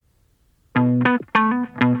Hello,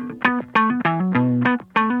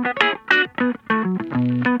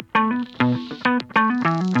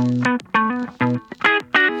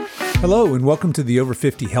 and welcome to the Over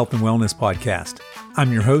 50 Health and Wellness Podcast.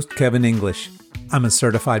 I'm your host, Kevin English. I'm a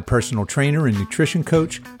certified personal trainer and nutrition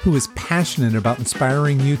coach who is passionate about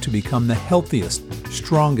inspiring you to become the healthiest,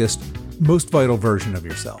 strongest, most vital version of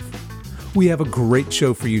yourself. We have a great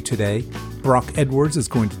show for you today. Broc Edwards is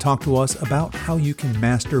going to talk to us about how you can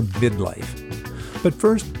master midlife. But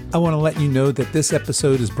first, I want to let you know that this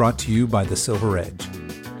episode is brought to you by The Silver Edge.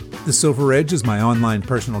 The Silver Edge is my online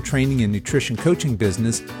personal training and nutrition coaching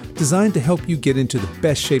business designed to help you get into the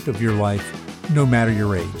best shape of your life, no matter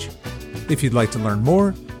your age. If you'd like to learn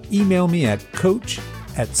more, email me at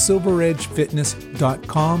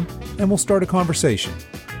coach@silveredgefitness.com and we'll start a conversation.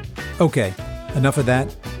 Okay, enough of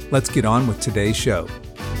that. Let's get on with today's show.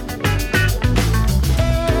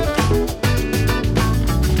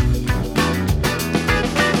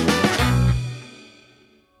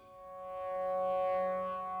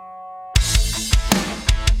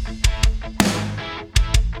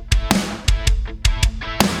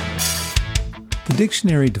 The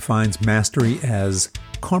dictionary defines mastery as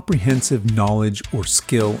comprehensive knowledge or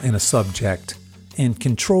skill in a subject and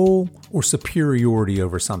control or superiority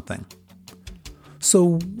over something.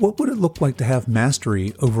 So what would it look like to have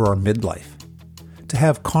mastery over our midlife? To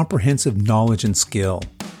have comprehensive knowledge and skill,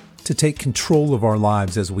 to take control of our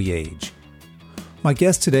lives as we age? My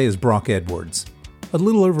guest today is Broc Edwards. A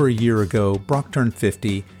little over a year ago, Broc turned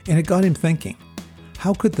 50, and it got him thinking,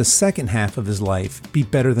 how could the second half of his life be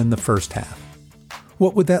better than the first half?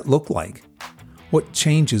 What would that look like? What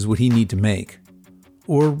changes would he need to make?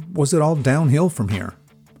 Or was it all downhill from here?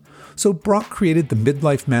 So Broc created the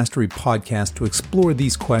Midlife Mastery podcast to explore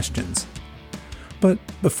these questions. But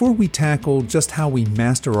before we tackle just how we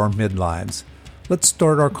master our midlives, let's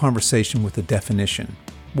start our conversation with a definition.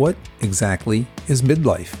 What exactly is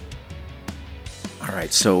midlife? All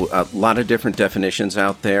right, so a lot of different definitions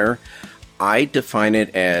out there. I define it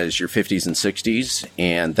as your 50s and 60s,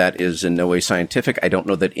 and that is in no way scientific. I don't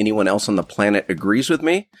know that anyone else on the planet agrees with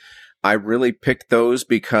me. I really picked those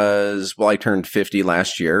because, well, I turned 50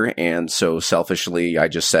 last year, and so selfishly, I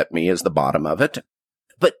just set me as the bottom of it.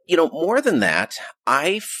 But, more than that,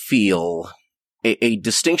 I feel a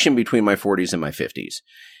distinction between my 40s and my 50s.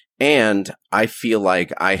 And I feel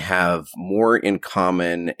like I have more in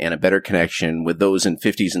common and a better connection with those in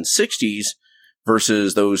 50s and 60s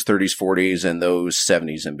versus those 30s, 40s, and those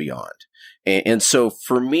 70s and beyond. And so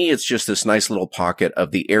for me, it's just this nice little pocket of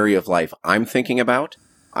the area of life I'm thinking about.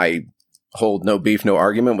 I hold no beef, no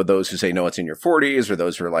argument with those who say, no, it's in your 40s, or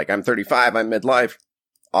those who are like, I'm 35, I'm midlife.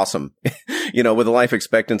 Awesome. With a life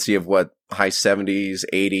expectancy of what, high 70s,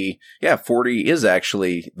 80. Yeah, 40 is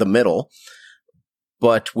actually the middle.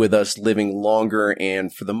 But with us living longer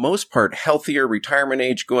and for the most part, healthier, retirement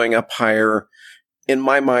age going up higher, in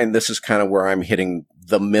my mind, this is kind of where I'm hitting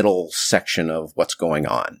the middle section of what's going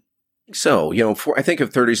on. So, I think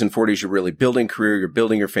of 30s and 40s, you're really building career, you're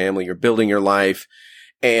building your family, you're building your life.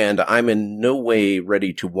 And I'm in no way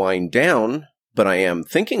ready to wind down, but I am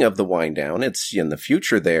thinking of the wind down. It's in the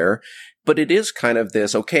future there, but it is kind of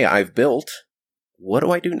this, okay, I've built, what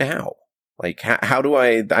do I do now? Like, how do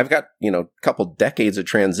I've got, a couple decades of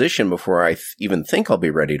transition before I even think I'll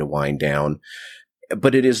be ready to wind down.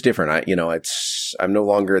 But it is different. I'm no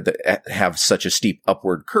longer have such a steep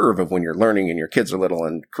upward curve of when you're learning and your kids are little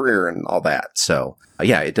and career and all that. So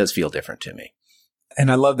yeah, it does feel different to me. And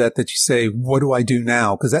I love that you say, what do I do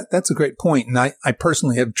now? Because that's a great point. And I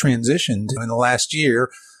personally have transitioned in the last year.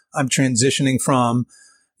 I'm transitioning from,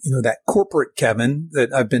 that corporate Kevin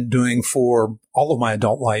that I've been doing for all of my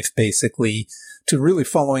adult life, basically, to really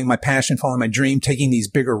following my passion, following my dream, taking these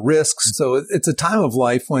bigger risks. So it's a time of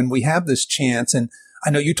life when we have this chance. And I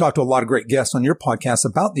know you talk to a lot of great guests on your podcast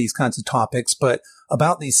about these kinds of topics, but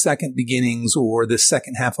about these second beginnings or the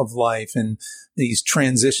second half of life and these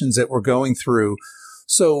transitions that we're going through.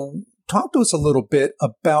 So talk to us a little bit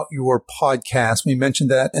about your podcast. We mentioned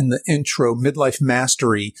that in the intro, Midlife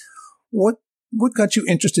Mastery. What got you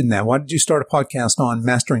interested in that? Why did you start a podcast on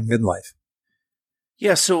mastering midlife?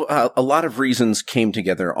 Yeah, so a lot of reasons came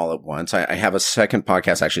together all at once. I have a second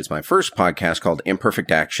podcast. Actually, it's my first podcast called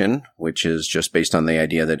Imperfect Action, which is just based on the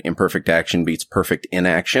idea that imperfect action beats perfect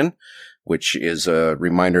inaction, which is a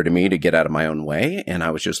reminder to me to get out of my own way. And I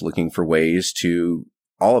was just looking for ways to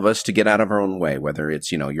all of us to get out of our own way, whether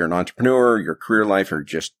it's, you're an entrepreneur, your career life, or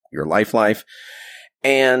just your life.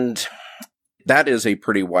 And that is a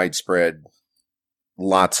pretty widespread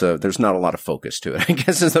there's not a lot of focus to it, I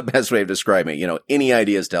guess is the best way of describing it. Any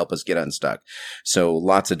ideas to help us get unstuck. So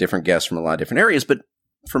lots of different guests from a lot of different areas, but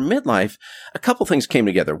for midlife, a couple things came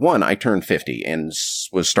together. One, I turned 50 and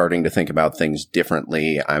was starting to think about things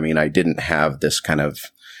differently. I mean, I didn't have this kind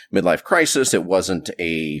of midlife crisis. It wasn't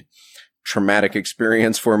a traumatic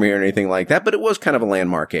experience for me or anything like that, but it was kind of a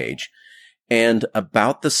landmark age. And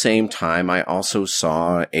about the same time, I also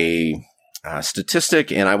saw a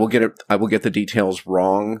statistic, and I will get the details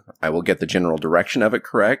wrong. I will get the general direction of it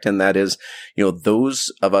correct. And that is,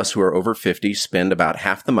 those of us who are over 50 spend about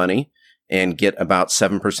half the money and get about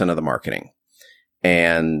 7% of the marketing.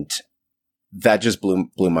 And that just blew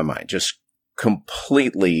my mind, just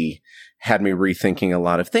completely had me rethinking a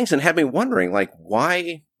lot of things and had me wondering, like,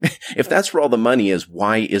 why, if that's where all the money is,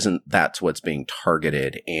 why isn't that what's being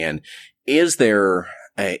targeted? And is there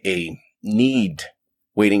a need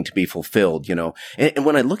waiting to be fulfilled, And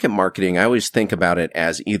when I look at marketing, I always think about it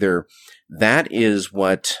as either that is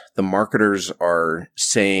what the marketers are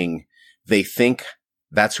saying they think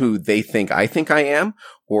that's who they think I am,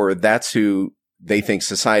 or that's who they think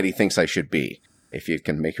society thinks I should be, if you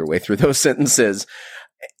can make your way through those sentences.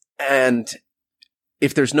 And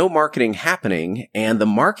if there's no marketing happening, and the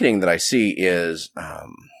marketing that I see is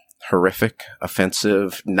horrific,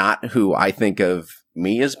 offensive, not who I think of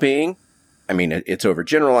me as being, I mean, it's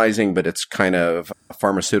overgeneralizing, but it's kind of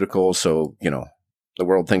pharmaceutical. So, the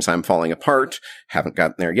world thinks I'm falling apart. Haven't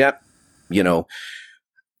gotten there yet.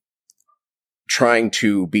 Trying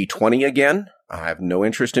to be 20 again. I have no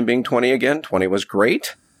interest in being 20 again. 20 was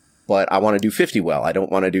great, but I want to do 50 well. I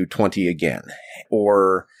don't want to do 20 again.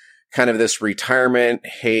 Or kind of this retirement,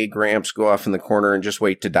 hey, Gramps, go off in the corner and just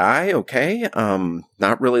wait to die. Okay.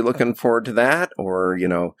 Not really looking forward to that. Or,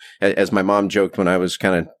 as my mom joked when I was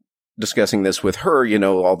kind of discussing this with her,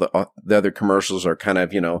 all the other commercials are kind of,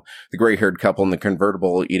 the gray-haired couple in the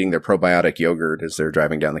convertible eating their probiotic yogurt as they're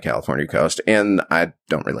driving down the California coast. And I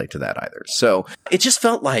don't relate to that either. So it just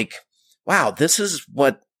felt like, wow, this is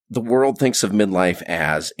what the world thinks of midlife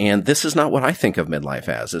as, and this is not what I think of midlife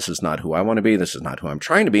as. This is not who I want to be. This is not who I'm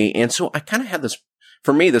trying to be. And so I kind of had this,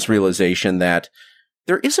 for me, this realization that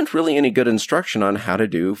there isn't really any good instruction on how to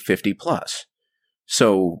do 50 plus.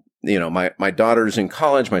 So, my daughter's in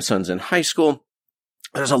college, my son's in high school.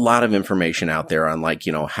 There's a lot of information out there on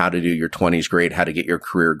how to do your 20s great, how to get your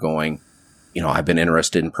career going. I've been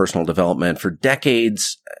interested in personal development for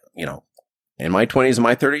decades, in my 20s and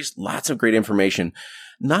my 30s, lots of great information.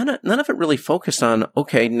 None of it really focused on,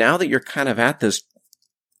 okay, now that you're kind of at this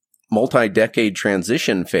multi-decade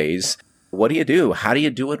transition phase, what do you do? How do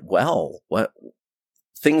you do it well? What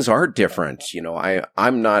things are different.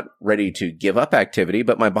 I'm not ready to give up activity,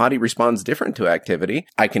 but my body responds different to activity.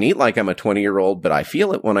 I can eat like I'm a 20-year-old, but I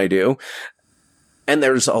feel it when I do. And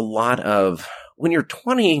there's a lot of, when you're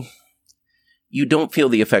 20, you don't feel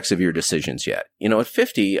the effects of your decisions yet. At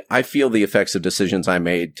 50, I feel the effects of decisions I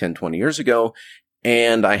made 10, 20 years ago.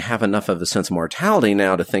 And I have enough of the sense of mortality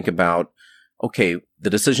now to think about, okay,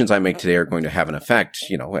 the decisions I make today are going to have an effect,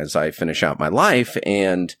 as I finish out my life.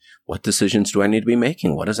 And what decisions do I need to be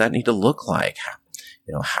making? What does that need to look like?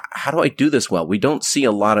 How do I do this well? We don't see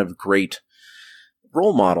a lot of great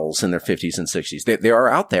role models in their 50s and 60s. They are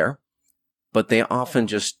out there, but they often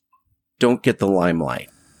just don't get the limelight,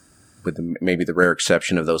 with maybe the rare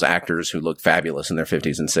exception of those actors who look fabulous in their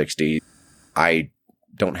 50s and 60s. I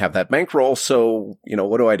don't have that bankroll, so,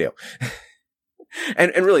 what do I do?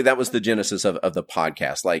 And really, that was the genesis of the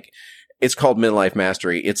podcast. Like, it's called Midlife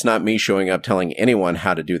Mastery. It's not me showing up telling anyone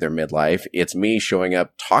how to do their midlife. It's me showing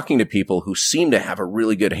up, talking to people who seem to have a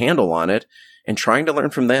really good handle on it and trying to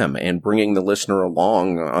learn from them and bringing the listener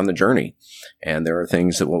along on the journey. And there are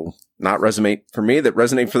things that will not resonate for me that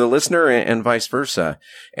resonate for the listener and vice versa.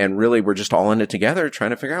 And really, we're just all in it together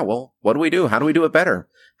trying to figure out, well, what do we do? How do we do it better?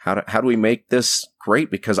 How do we make this great?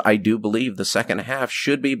 Because I do believe the second half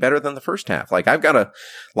should be better than the first half. Like, I've got a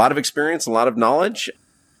lot of experience, a lot of knowledge.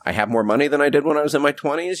 I have more money than I did when I was in my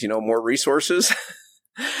 20s, more resources.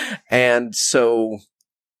 And so,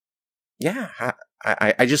 yeah,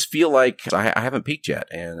 I just feel like I haven't peaked yet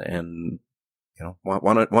and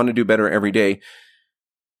want to do better every day.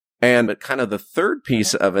 And kind of the third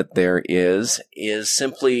piece of it there is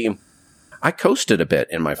simply, I coasted a bit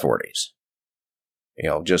in my 40s.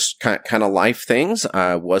 Just kind of life things.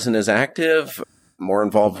 I wasn't as active, more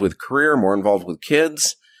involved with career, more involved with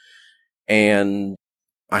kids. And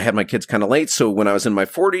I had my kids kind of late. So when I was in my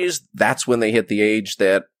 40s, that's when they hit the age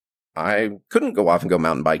that I couldn't go off and go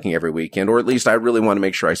mountain biking every weekend, or at least I really want to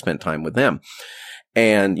make sure I spent time with them.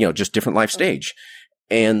 And, just different life stage.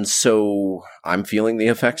 And so I'm feeling the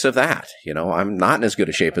effects of that. I'm not in as good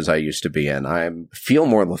a shape as I used to be in. I feel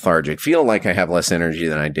more lethargic, feel like I have less energy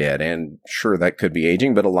than I did. And sure, that could be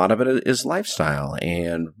aging, but a lot of it is lifestyle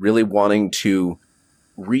and really wanting to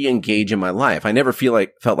re-engage in my life. I never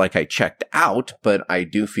felt like I checked out, but I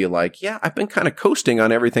do feel like, yeah, I've been kind of coasting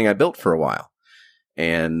on everything I built for a while.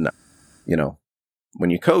 And, when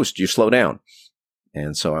you coast, you slow down.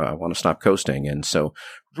 And so I want to stop coasting. And so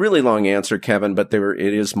really long answer, Kevin, but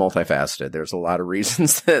it is multifaceted. There's a lot of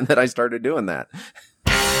reasons that I started doing that.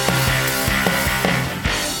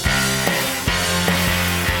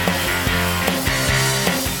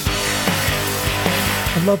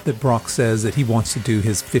 I love that Broc says that he wants to do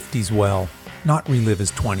his 50s well, not relive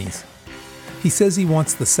his 20s. He says he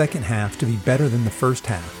wants the second half to be better than the first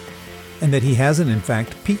half, and that he hasn't in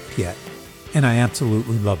fact peaked yet. And I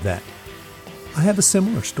absolutely love that. I have a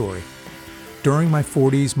similar story. During my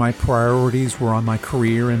 40s, my priorities were on my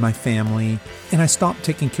career and my family, and I stopped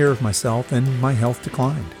taking care of myself and my health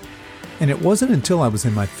declined. And it wasn't until I was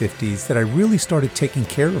in my 50s that I really started taking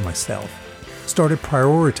care of myself, started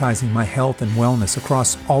prioritizing my health and wellness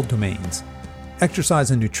across all domains.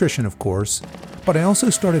 Exercise and nutrition, of course, but I also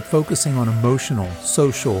started focusing on emotional,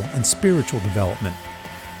 social, and spiritual development.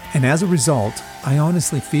 And as a result, I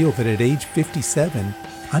honestly feel that at age 57,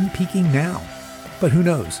 I'm peaking now. But who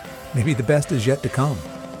knows? Maybe the best is yet to come.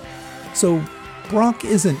 So, Broc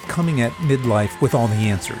isn't coming at midlife with all the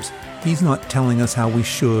answers. He's not telling us how we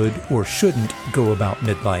should or shouldn't go about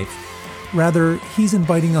midlife. Rather, he's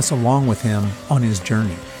inviting us along with him on his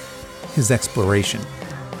journey, his exploration.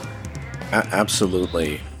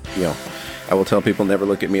 Absolutely. I will tell people never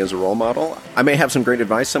look at me as a role model. I may have some great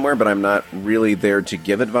advice somewhere, but I'm not really there to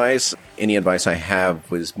give advice. Any advice I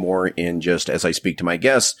have was more in just, as I speak to my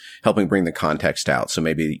guests, helping bring the context out. So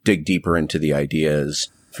maybe dig deeper into the ideas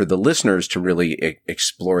for the listeners to really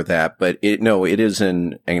explore that. But it is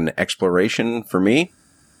an exploration for me.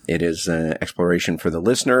 It is an exploration for the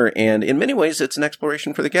listener. And in many ways, it's an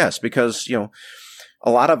exploration for the guest because,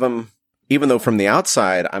 a lot of them, even though from the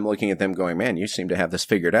outside, I'm looking at them going, man, you seem to have this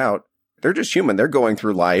figured out. They're just human. They're going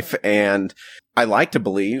through life. And I like to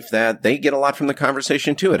believe that they get a lot from the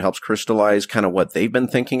conversation too. It helps crystallize kind of what they've been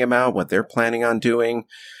thinking about, what they're planning on doing.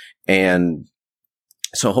 And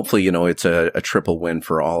so hopefully, it's a triple win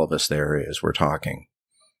for all of us there as we're talking.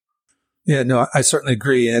 Yeah, no, I certainly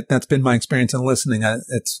agree. That's been my experience in listening.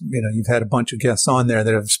 It's, you've had a bunch of guests on there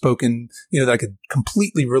that have spoken, that I could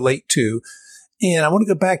completely relate to. And I want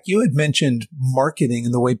to go back. You had mentioned marketing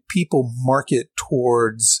and the way people market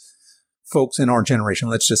towards folks in our generation.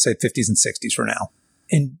 Let's just say 50s and 60s for now.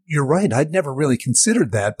 And you're right. I'd never really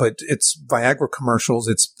considered that, but it's Viagra commercials.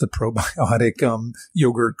 It's the probiotic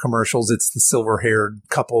yogurt commercials. It's the silver-haired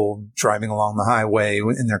couple driving along the highway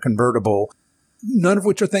in their convertible, none of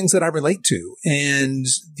which are things that I relate to. And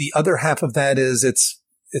the other half of that is it's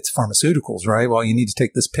pharmaceuticals, right? Well, you need to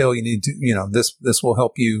take this pill. You need to, this will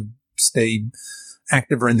help you stay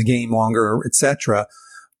active or in the game longer, etc.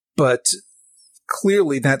 But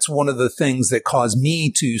clearly, that's one of the things that caused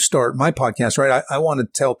me to start my podcast, right? I want to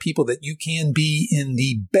tell people that you can be in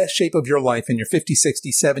the best shape of your life in your 50s,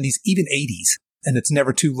 60s, 70s, even 80s. And it's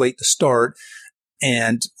never too late to start.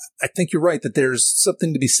 And I think you're right that there's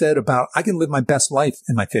something to be said about I can live my best life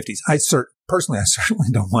in my 50s. I certainly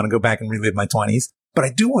don't want to go back and relive my 20s, but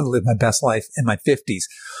I do want to live my best life in my 50s.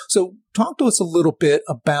 So talk to us a little bit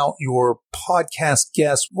about your podcast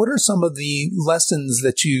guests. What are some of the lessons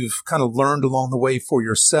that you've kind of learned along the way for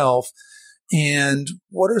yourself? And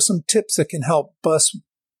what are some tips that can help us,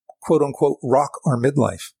 quote unquote, rock our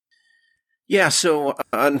midlife? Yeah. So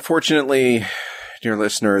unfortunately, dear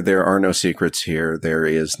listener, there are no secrets here. There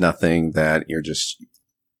is nothing that you're just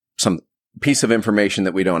some piece of information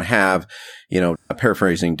that we don't have.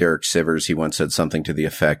 Paraphrasing Derek Sivers, he once said something to the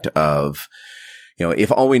effect of,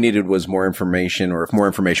 if all we needed was more information, or if more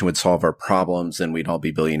information would solve our problems, then we'd all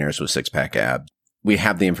be billionaires with six-pack abs. We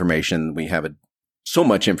have the information. We have so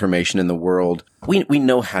much information in the world. We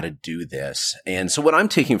know how to do this. And so what I'm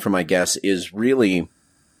taking from my guests is really,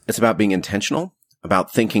 it's about being intentional,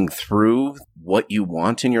 about thinking through what you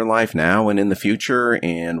want in your life now and in the future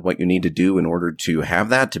and what you need to do in order to have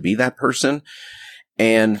that, to be that person.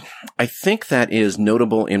 And I think that is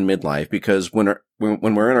notable in midlife because when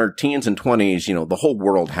we're in our teens and 20s, the whole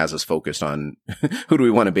world has us focused on who do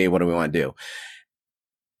we want to be? What do we want to do?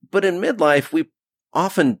 But in midlife, we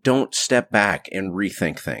often don't step back and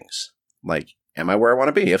rethink things. Like, am I where I want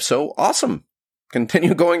to be? If so, awesome.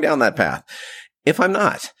 Continue going down that path. If I'm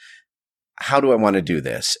not, how do I want to do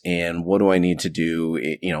this? And what do I need to do?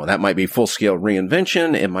 That might be full-scale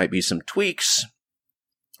reinvention. It might be some tweaks.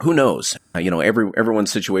 Who knows?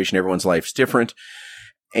 Everyone's situation, everyone's life's different.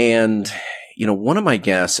 And, one of my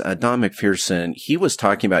guests, Don McPherson, he was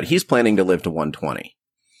talking about, he's planning to live to 120.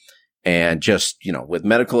 And just, with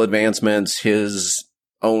medical advancements, his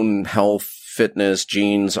own health, fitness,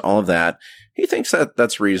 genes, all of that. He thinks that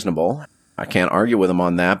that's reasonable. I can't argue with him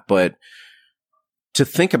on that, but to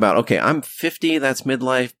think about, okay, I'm 50, that's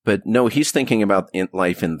midlife, but no, he's thinking about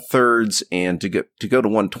life in thirds, and to go to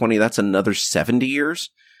 120, that's another 70 years.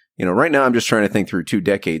 Right now I'm just trying to think through 2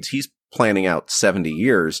 decades. He's planning out 70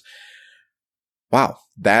 years. Wow,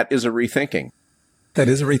 that is a rethinking. That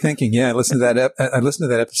is a rethinking. Yeah, I listened to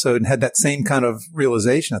that episode and had that same kind of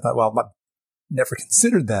realization. I thought, well, I've never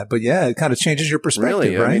considered that, but yeah, it kind of changes your perspective,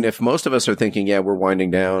 really, right? I mean, if most of us are thinking, yeah, we're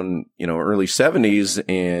winding down, early 70s,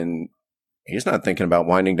 and he's not thinking about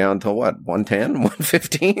winding down until what, 110,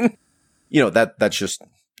 115? That's just,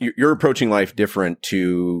 you're approaching life different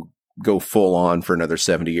to go full on for another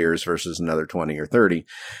 70 years versus another 20 or 30.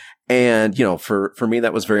 And, for me,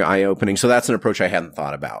 that was very eye opening. So that's an approach I hadn't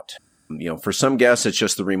thought about. For some guests, it's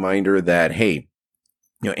just the reminder that, hey,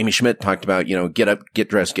 Amy Schmidt talked about, get up, get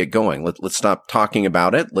dressed, get going. Let's stop talking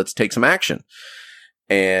about it. Let's take some action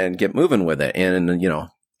and get moving with it. And,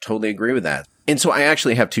 totally agree with that. And so I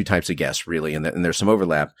actually have 2 types of guests, really, and there's some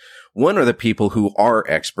overlap. One are the people who are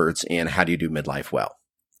experts in how do you do midlife well,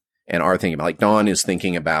 and are thinking about, like Dawn is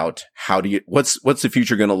thinking about what's the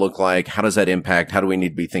future going to look like? How does that impact? How do we need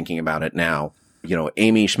to be thinking about it now?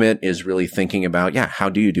 Amy Schmidt is really thinking about, how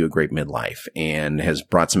do you do a great midlife, and has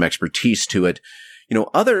brought some expertise to it.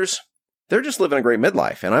 Others, they're just living a great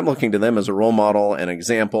midlife, and I'm looking to them as a role model and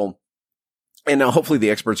example. And now hopefully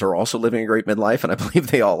the experts are also living a great midlife, and I believe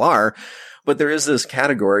they all are. But there is this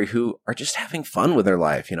category who are just having fun with their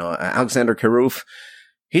life. Alexander Karuf,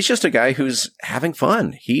 he's just a guy who's having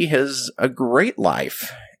fun. He has a great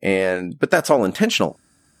life, but that's all intentional.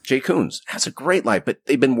 Jay Coons has a great life, but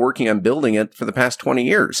they've been working on building it for the past 20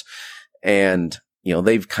 years. And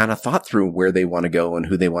they've kind of thought through where they want to go and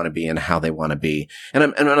who they want to be and how they want to be. And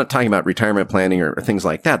I'm not talking about retirement planning or things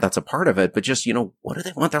like that. That's a part of it. But just, what do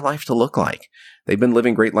they want their life to look like? They've been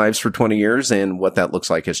living great lives for 20 years, and what that looks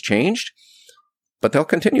like has changed. But they'll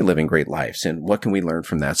continue living great lives. And what can we learn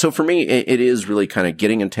from that? So for me, it is really kind of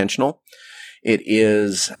getting intentional. It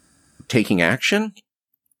is taking action.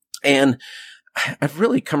 And I've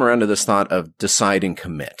really come around to this thought of decide and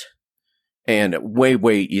commit. And way,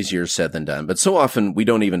 way easier said than done. But so often we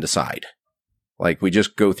don't even decide. Like, we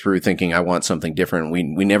just go through thinking, I want something different. We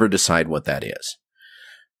never decide what that is.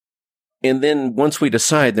 And then once we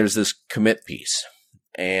decide, there's this commit piece.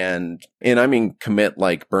 And I mean commit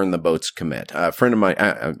like burn the boats commit. A friend of mine,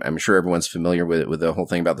 I'm sure everyone's familiar with the whole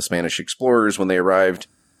thing about the Spanish explorers when they arrived.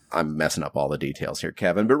 I'm messing up all the details here,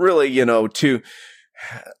 Kevin. But really, to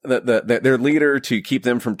their leader, to keep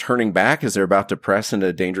them from turning back as they're about to press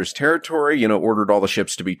into dangerous territory, ordered all the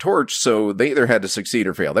ships to be torched. So they either had to succeed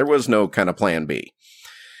or fail. There was no kind of plan B.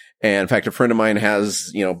 And in fact, a friend of mine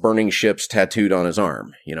has, burning ships tattooed on his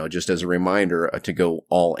arm, just as a reminder to go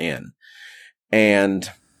all in. And,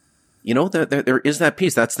 there is that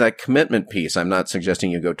piece. That's that commitment piece. I'm not suggesting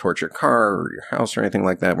you go torch your car or your house or anything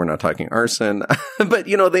like that. We're not talking arson. But,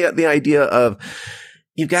 the idea of,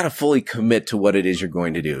 you've got to fully commit to what it is you're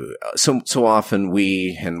going to do. So often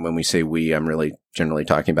and when we say we, I'm really generally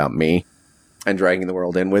talking about me and dragging the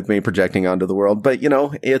world in with me, projecting onto the world. But,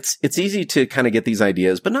 it's easy to kind of get these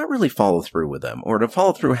ideas, but not really follow through with them, or to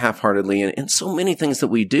follow through half-heartedly. And so many things that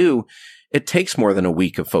we do, it takes more than a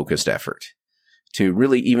week of focused effort to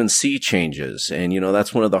really even see changes. And,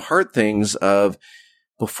 that's one of the hard things of,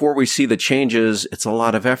 before we see the changes, it's a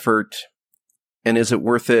lot of effort. And is it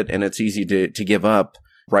worth it? And it's easy to give up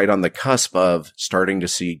right on the cusp of starting to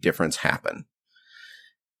see difference happen.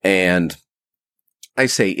 And I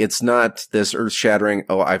say it's not this earth-shattering,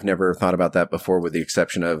 oh, I've never thought about that before, with the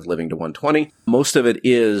exception of living to 120. Most of it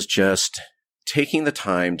is just taking the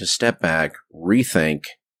time to step back, rethink,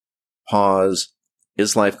 pause.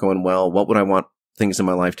 Is life going well? What would I want things in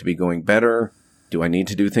my life to be going better? Do I need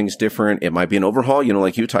to do things different? It might be an overhaul,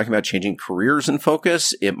 like you talking about changing careers and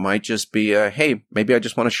focus. It might just be hey, maybe I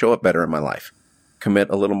just want to show up better in my life. Commit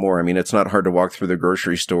a little more. I mean, it's not hard to walk through the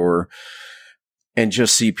grocery store and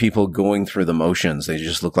just see people going through the motions. They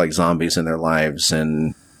just look like zombies in their lives.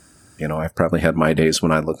 And, I've probably had my days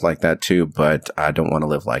when I look like that too, but I don't want to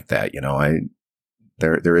live like that.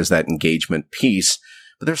 There is that engagement piece,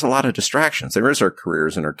 but there's a lot of distractions. There is our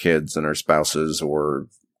careers and our kids and our spouses or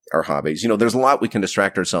our hobbies. There's a lot we can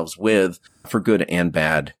distract ourselves with, for good and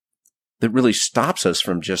bad, that really stops us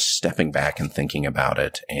from just stepping back and thinking about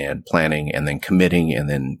it and planning and then committing and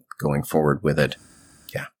then going forward with it.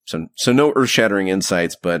 Yeah. So no earth-shattering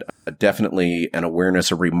insights, but definitely an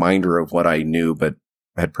awareness, a reminder of what I knew, but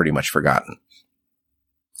had pretty much forgotten.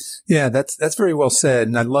 Yeah, that's very well said.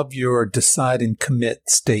 And I love your decide and commit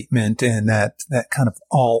statement, and that kind of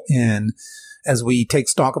all in. as we take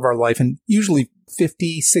stock of our life, and usually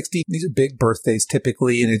 50, 60, these are big birthdays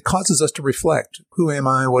typically, and it causes us to reflect. Who am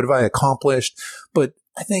I? What have I accomplished? But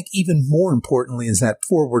I think even more importantly is that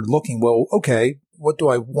forward looking. Well, okay, what do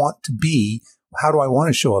I want to be? How do I want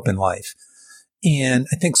to show up in life? And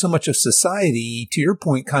I think so much of society, to your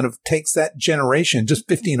point, kind of takes that generation, just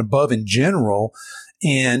 50 and above in general.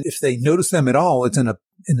 And if they notice them at all, it's in a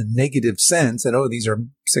negative sense that, oh, these are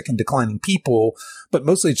sick and declining people. But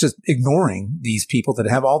mostly it's just ignoring these people that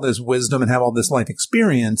have all this wisdom and have all this life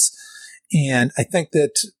experience. And I think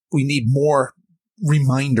that we need more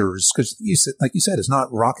reminders, because like you said, it's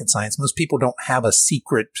not rocket science. Most people don't have a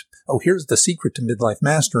secret. Oh, here's the secret to midlife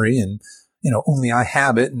mastery. And only I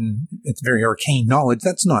have it, and it's very arcane knowledge.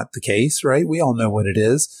 That's not the case, right? We all know what it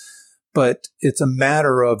is, but it's a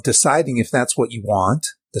matter of deciding if that's what you want,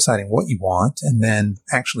 deciding what you want, and then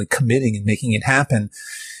actually committing and making it happen.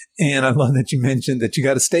 And I love that you mentioned that you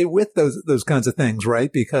got to stay with those kinds of things,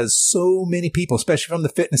 right? Because so many people, especially from the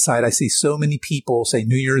fitness side, I see so many people say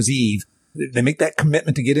New Year's Eve, they make that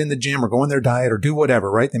commitment to get in the gym or go on their diet or do whatever,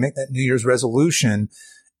 right? They make that New Year's resolution.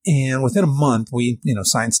 And within a month,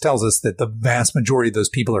 science tells us that the vast majority of those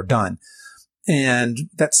people are done. And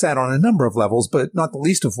that's sad on a number of levels, but not the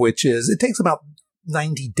least of which is it takes about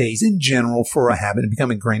 90 days in general for a habit to become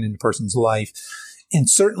ingrained in a person's life. And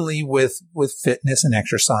certainly with fitness and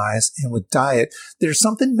exercise and with diet, there's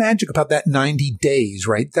something magic about that 90 days,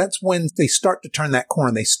 right? That's when they start to turn that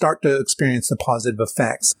corner. They start to experience the positive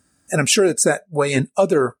effects. And I'm sure it's that way in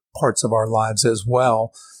other parts of our lives as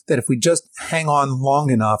well, that if we just hang on long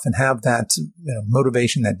enough and have that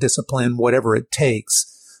motivation, that discipline, whatever it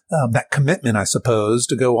takes, that commitment, I suppose,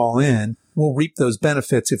 to go all in, we'll reap those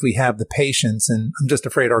benefits if we have the patience. And I'm just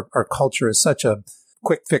afraid our culture is such a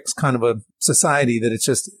quick fix kind of a society that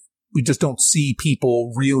we just don't see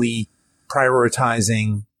people really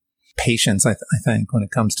prioritizing patience, I think, when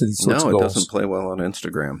it comes to these sorts of goals. No, it doesn't play well on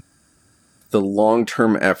Instagram. The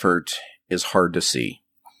long-term effort is hard to see.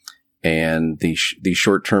 And the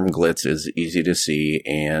short-term glitz is easy to see.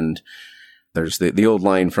 And there's the old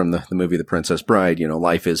line from the movie The Princess Bride,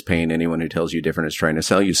 life is pain. Anyone who tells you different is trying to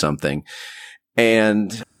sell you something.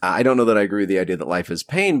 And I don't know that I agree with the idea that life is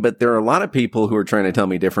pain, but there are a lot of people who are trying to tell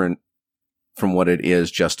me different from what it is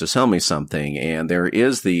just to sell me something. And there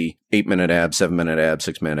is the 8-minute abs, 7-minute abs,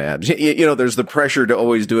 6-minute abs. There's the pressure to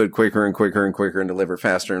always do it quicker and quicker and quicker and deliver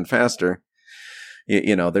faster and faster.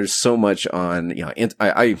 There's so much on,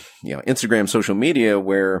 Instagram, social media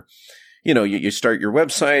where, you start your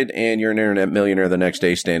website and you're an internet millionaire the next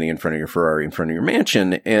day standing in front of your Ferrari, in front of your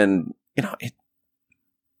mansion. And, it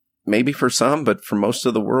maybe for some, but for most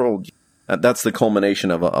of the world, that's the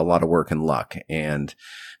culmination of a lot of work and luck.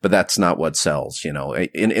 But that's not what sells,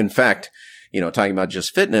 In fact, talking about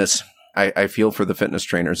just fitness, I feel for the fitness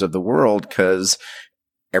trainers of the world because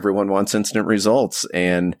everyone wants instant results.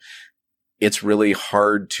 And it's really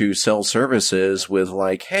hard to sell services with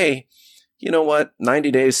like, hey, you know what? 90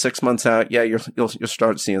 days, 6 months out. Yeah, you'll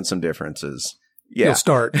start seeing some differences. Yeah. You'll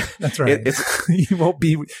start. That's right. You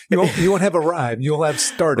won't have arrived. You'll have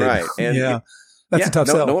started. Right. And that's a tough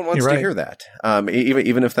sell. No one wants to hear that.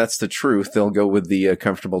 Even if that's the truth, they'll go with the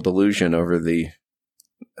comfortable delusion over the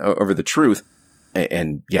truth.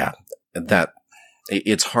 And that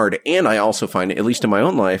it's hard. And I also find, at least in my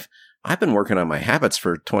own life, I've been working on my habits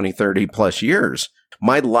for 20, 30 plus years.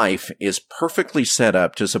 My life is perfectly set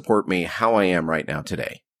up to support me how I am right now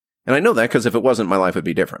today. And I know that because if it wasn't, my life would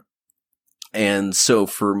be different. And so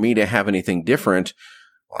for me to have anything different,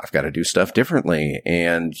 well, I've got to do stuff differently.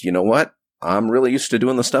 And you know what? I'm really used to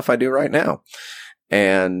doing the stuff I do right now.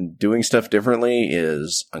 And doing stuff differently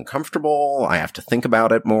is uncomfortable. I have to think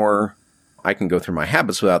about it more. I can go through my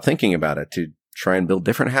habits without thinking about it. To try and build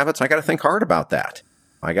different habits, I got to think hard about that.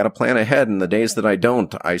 I got to plan ahead, and the days that I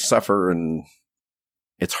don't, I suffer, and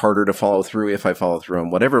it's harder to follow through if I follow through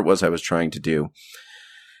on whatever it was I was trying to do.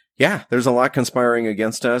 Yeah, there's a lot conspiring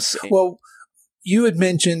against us. Well, you had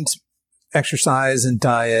mentioned exercise and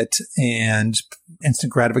diet and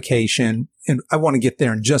instant gratification, and I want to get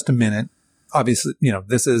there in just a minute. Obviously,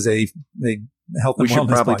 this is a health and wellness podcast. We should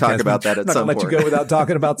probably talk about that at some point. I'm not going to let you go without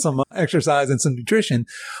talking about some exercise and some nutrition.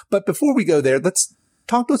 But before we go there, let's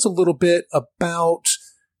talk to us a little bit about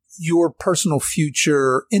your personal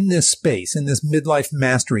future in this space, in this midlife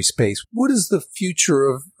mastery space. What does the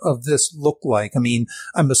future of this look like? I mean,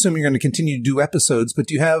 I'm assuming you're going to continue to do episodes, but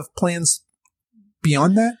do you have plans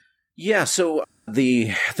beyond that? Yeah. So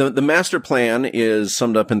the master plan is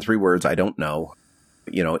summed up in 3 words. I don't know.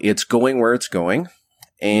 It's going where it's going,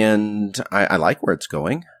 and I like where it's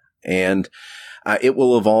going. And It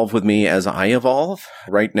will evolve with me as I evolve.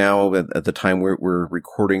 Right now, at the time we're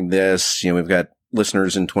recording this, we've got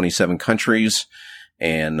listeners in 27 countries,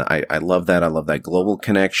 and I love that. I love that global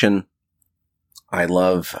connection. I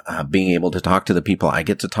love being able to talk to the people I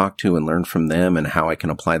get to talk to and learn from them and how I can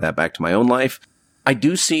apply that back to my own life. I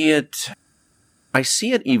see it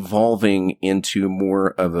evolving into more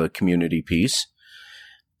of a community piece.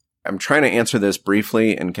 I'm trying to answer this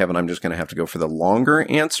briefly, and Kevin, I'm just going to have to go for the longer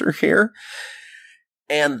answer here.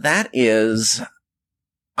 And that is,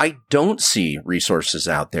 I don't see resources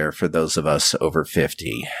out there for those of us over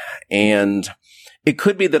 50. And it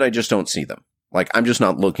could be that I just don't see them. Like, I'm just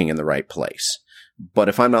not looking in the right place. But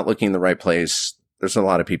if I'm not looking in the right place, there's a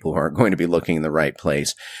lot of people who aren't going to be looking in the right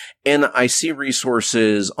place. And I see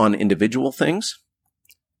resources on individual things.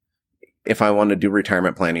 If I want to do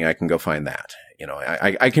retirement planning, I can go find that.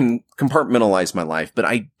 I can compartmentalize my life, but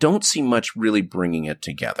I don't see much really bringing it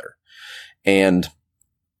together. And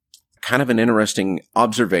kind of an interesting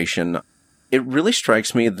observation, it really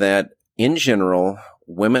strikes me that in general,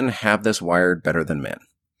 women have this wired better than men,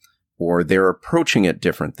 or they're approaching it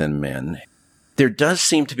different than men. There does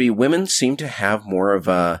seem to be, women seem to have more of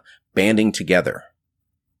a banding together.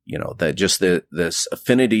 This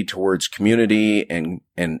affinity towards community and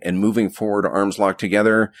moving forward, arms locked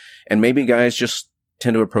together. And maybe guys just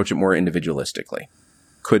tend to approach it more individualistically.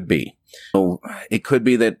 Could be. So it could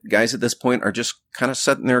be that guys at this point are just kind of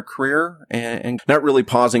set in their career and not really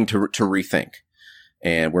pausing to rethink.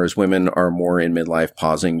 And whereas women are more in midlife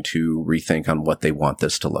pausing to rethink on what they want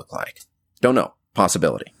this to look like. Don't know.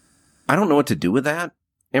 Possibility. I don't know what to do with that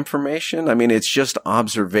information. I mean, it's just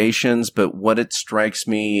observations, but what it strikes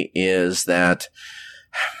me is that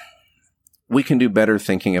we can do better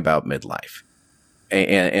thinking about midlife.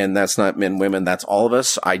 And that's not men, women, that's all of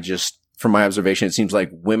us. From my observation, it seems like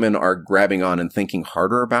women are grabbing on and thinking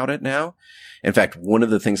harder about it now. In fact, one of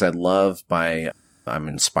the things I'm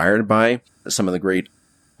inspired by some of the great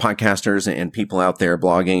podcasters and people out there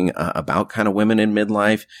blogging about kind of women in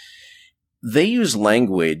midlife. They use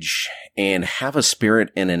language and have a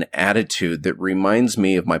spirit and an attitude that reminds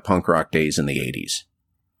me of my punk rock days in the 80s.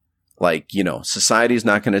 Like, society's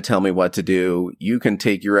not going to tell me what to do. You can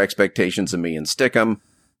take your expectations of me and stick them.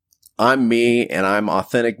 I'm me and I'm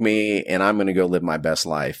authentic me and I'm going to go live my best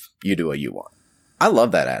life. You do what you want. I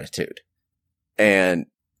love that attitude. And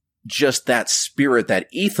just that spirit, that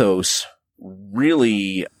ethos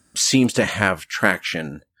really seems to have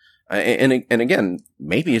traction. And again,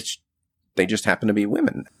 maybe they just happen to be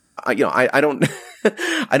women. I don't,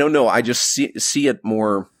 I don't know. I just see it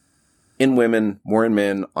more in women, more in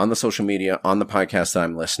men, on the social media, on the podcast that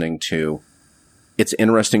I'm listening to. It's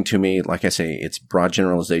interesting to me. Like I say, it's broad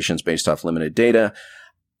generalizations based off limited data.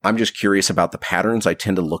 I'm just curious about the patterns. I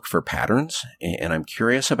tend to look for patterns, and I'm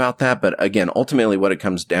curious about that. But again, ultimately what it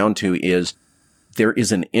comes down to is there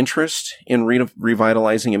is an interest in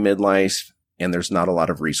revitalizing a midlife, and there's not a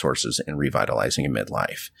lot of resources in revitalizing a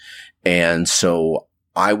midlife. And so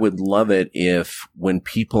I would love it if when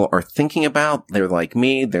people are thinking about, they're like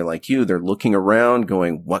me, they're like you, they're looking around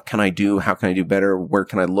going, what can I do? How can I do better? Where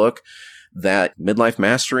can I look? That midlife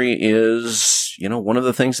mastery is, one of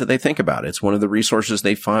the things that they think about. It's one of the resources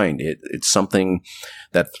they find. It's something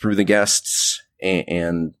that through the guests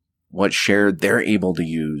and what's shared, they're able to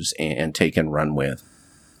use and take and run with.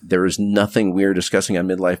 There is nothing we're discussing on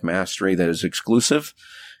midlife mastery that is exclusive.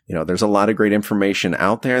 There's a lot of great information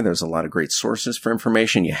out there. There's a lot of great sources for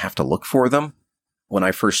information. You have to look for them. When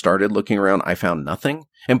I first started looking around, I found nothing.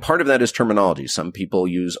 And part of that is terminology. Some people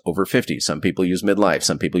use over 50. Some people use midlife.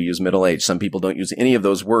 Some people use middle age. Some people don't use any of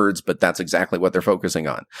those words, but that's exactly what they're focusing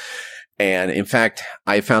on. And in fact,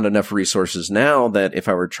 I found enough resources now that if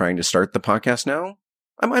I were trying to start the podcast now,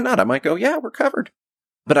 I might not. I might go, yeah, we're covered.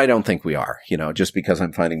 But I don't think we are, just because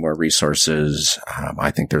I'm finding more resources.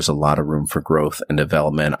 I think there's a lot of room for growth and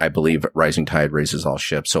development. I believe rising tide raises all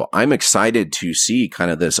ships. So I'm excited to see kind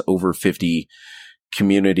of this over 50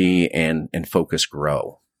 community and focus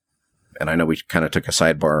grow. And I know we kind of took a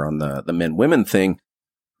sidebar on the men women thing,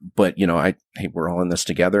 but hey, we're all in this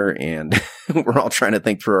together and we're all trying to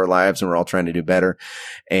think through our lives and we're all trying to do better.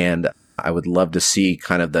 And I would love to see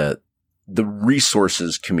kind of the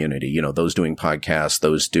resources community, those doing podcasts,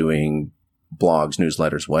 those doing blogs,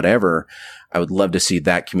 newsletters, whatever. I would love to see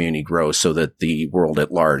that community grow so that the world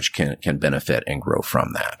at large can benefit and grow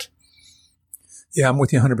from that. Yeah, I'm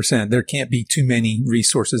with you 100%. There can't be too many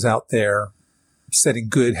resources out there setting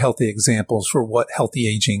good, healthy examples for what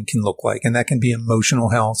healthy aging can look like. And that can be emotional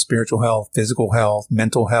health, spiritual health, physical health,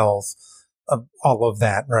 mental health, all of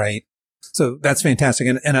that, right? So that's fantastic.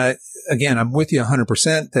 Again, I'm with you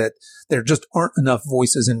 100% that there just aren't enough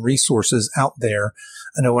voices and resources out there.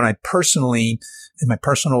 I know when I personally, in my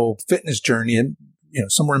personal fitness journey, and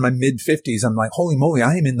somewhere in my mid 50s, I'm like, holy moly,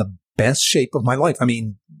 I am in the best shape of my life. I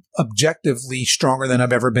mean, objectively stronger than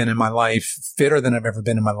I've ever been in my life, fitter than I've ever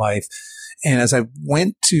been in my life. And as I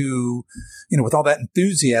went to, with all that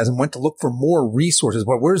enthusiasm, went to look for more resources.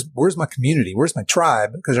 Well, where's my community? Where's my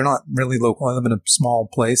tribe? Because they're not really local. I live in a small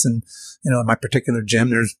place, and in my particular gym,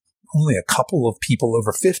 there's only a couple of people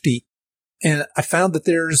over 50. And I found that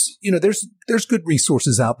there's good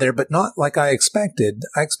resources out there, but not like I expected.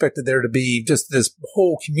 I expected there to be just this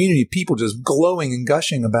whole community of people just glowing and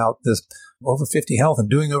gushing about this over 50 health and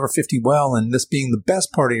doing over 50 well, and this being the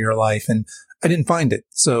best part of your life. And I didn't find it.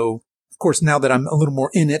 So, of course, now that I'm a little more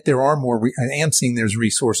in it, there are more, I am seeing there's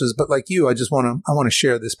resources, but like you, I want to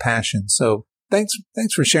share this passion. So thanks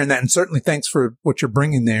for sharing that. And certainly thanks for what you're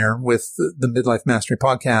bringing there with the Midlife Mastery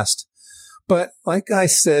podcast. But like I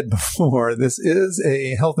said before, this is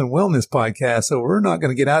a health and wellness podcast, so we're not going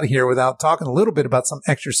to get out of here without talking a little bit about some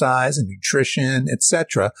exercise and nutrition,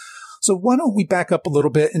 etc. So why don't we back up a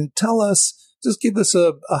little bit and just give us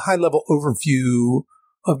a high-level overview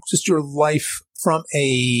of just your life from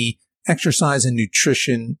a exercise and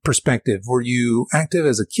nutrition perspective. Were you active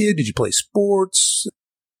as a kid? Did you play sports?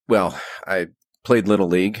 Well, I played Little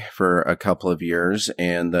League for a couple of years,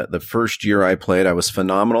 and the first year I played, I was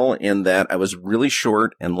phenomenal in that I was really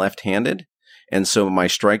short and left-handed, and so my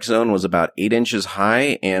strike zone was about 8 inches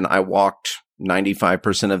high, and I walked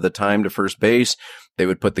 95% of the time to first base. They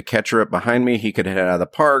would put the catcher up behind me. He could hit out of the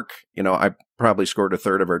park. I probably scored a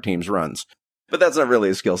third of our team's runs. But that's not really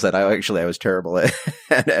a skill set. I was terrible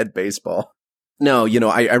at baseball. No,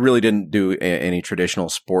 I really didn't do any traditional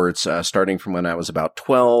sports. Starting from when I was about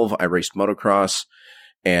 12, I raced motocross.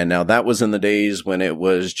 And now that was in the days when it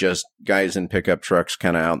was just guys in pickup trucks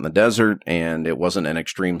kind of out in the desert, and it wasn't an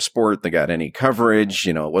extreme sport that got any coverage.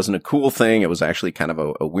 It wasn't a cool thing. It was actually kind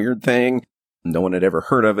of a weird thing. No one had ever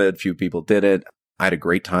heard of it. Few people did it. I had a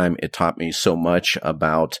great time. It taught me so much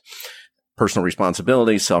about personal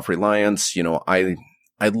responsibility, self-reliance. I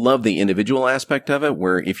love the individual aspect of it,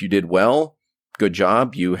 where if you did well, good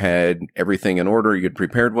job. You had everything in order. You'd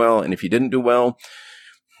prepared well. And if you didn't do well,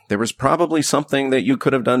 there was probably something that you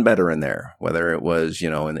could have done better in there, whether it was,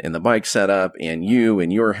 in the bike setup and you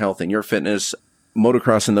and your health and your fitness.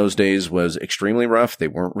 Motocross in those days was extremely rough. They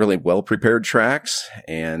weren't really well-prepared tracks.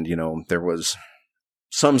 And, there was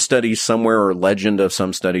some study somewhere or legend of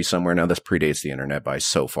some study somewhere. Now, this predates the internet by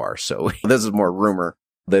so far. So this is more rumor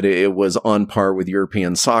that it was on par with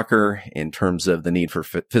European soccer in terms of the need for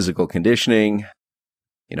physical conditioning.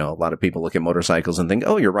 A lot of people look at motorcycles and think,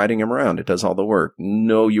 oh, you're riding them around. It does all the work.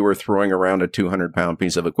 No, you were throwing around a 200-pound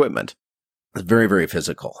piece of equipment. It's very, very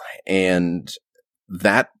physical. And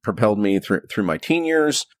that propelled me through my teen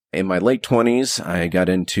years. In my late 20s, I got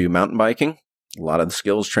into mountain biking. A lot of the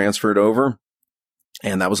skills transferred over.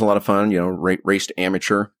 And that was a lot of fun, raced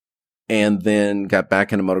amateur. And then got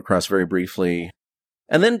back into motocross very briefly.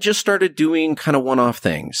 And then just started doing kind of one-off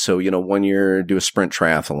things. So, 1 year, do a sprint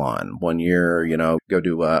triathlon. 1 year, go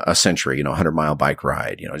do a century, 100-mile bike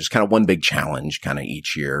ride. Just kind of one big challenge kind of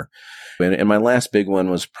each year. And my last big one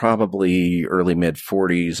was probably early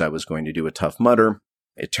mid-40s. I was going to do a Tough Mudder.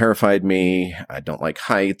 It terrified me. I don't like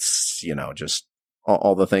heights, just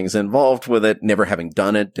all the things involved with it. Never having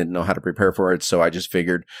done it, didn't know how to prepare for it. So I just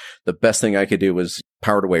figured the best thing I could do was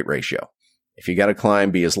power to weight ratio. If you got to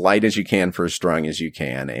climb, be as light as you can for as strong as you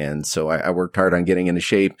can. And so I worked hard on getting into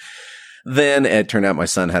shape. Then it turned out my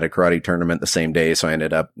son had a karate tournament the same day, so I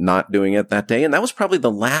ended up not doing it that day. And that was probably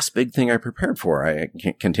the last big thing I prepared for. I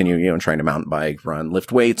continue, trying to mountain bike, run,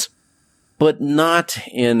 lift weights, but not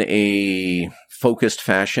in a focused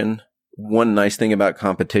fashion. One nice thing about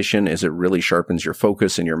competition is it really sharpens your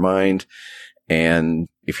focus and your mind. And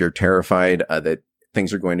if you're terrified that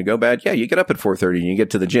things are going to go bad, you get up at 4:30 and you get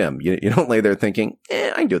to the gym. You don't lay there thinking,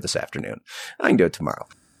 I can do it this afternoon. I can do it tomorrow.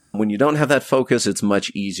 When you don't have that focus, it's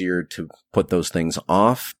much easier to put those things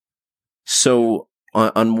off. So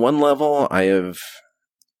on one level, I have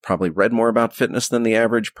probably read more about fitness than the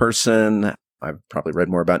average person. I've probably read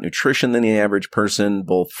more about nutrition than the average person,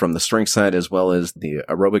 both from the strength side as well as the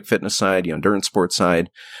aerobic fitness side, endurance sports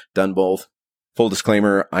side, done both. Full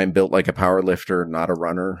disclaimer, I'm built like a power lifter, not a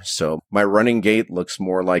runner. So my running gait looks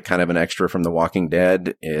more like kind of an extra from The Walking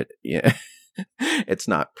Dead. It's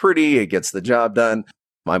not pretty. It gets the job done.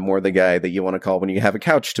 I'm more the guy that you want to call when you have a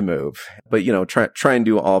couch to move. But, try and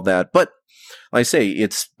do all that. But like I say,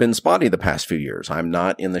 it's been spotty the past few years. I'm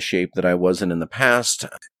not in the shape that I wasn't in the past.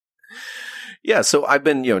 So I've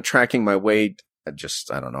been, tracking my weight.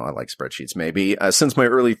 I don't know. I like spreadsheets maybe since my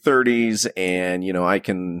early 30s. And, I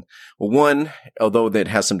can, although that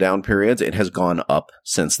has some down periods, it has gone up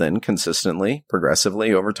since then consistently,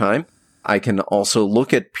 progressively over time. I can also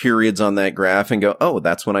look at periods on that graph and go, oh,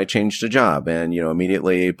 that's when I changed a job, and,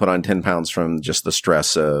 immediately put on 10 pounds from just the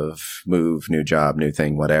stress of move, new job, new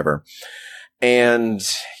thing, whatever. And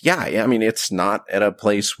it's not at a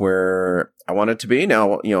place where I want it to be.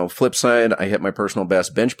 Now, flip side, I hit my personal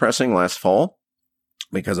best bench pressing last fall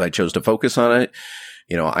because I chose to focus on it.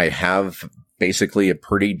 I have basically a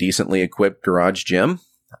pretty decently equipped garage gym.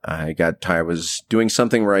 I was doing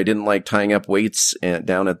something where I didn't like tying up weights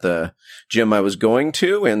down at the gym I was going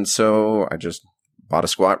to. And so I just bought a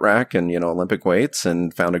squat rack and, Olympic weights,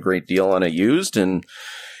 and found a great deal on it used, and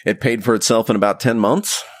it paid for itself in about 10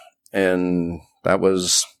 months. And that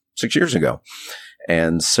was 6 years ago.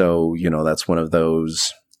 And so, that's one of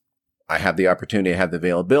those, I have the opportunity, I have the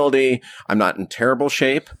availability. I'm not in terrible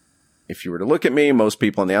shape. If you were to look at me, most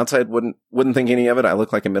people on the outside wouldn't think any of it. I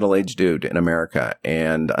look like a middle-aged dude in America.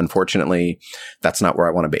 And unfortunately, that's not where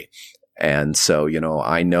I want to be. And so,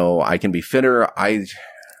 I know I can be fitter.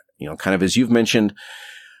 Kind of as you've mentioned,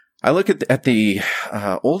 I look at the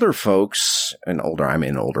older folks, I'm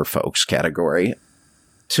in older folks category.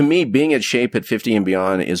 To me, being in shape at 50 and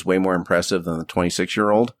beyond is way more impressive than the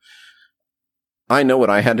 26-year-old. I know what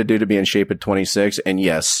I had to do to be in shape at 26. And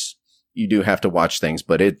yes, you do have to watch things,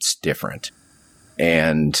 but it's different.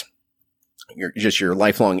 And your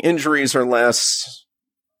lifelong injuries are less.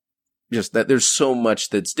 Just that there's so much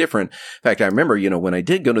that's different. In fact, I remember, when I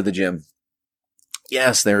did go to the gym,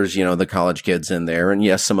 yes, there's, the college kids in there. And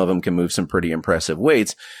yes, some of them can move some pretty impressive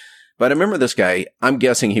weights. But I remember this guy, I'm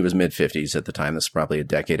guessing he was mid-50s at the time. This is probably a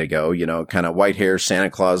decade ago, kind of white hair, Santa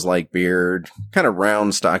Claus-like beard, kind of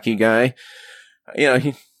round, stocky guy.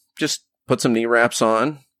 He just put some knee wraps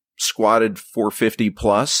on, squatted 450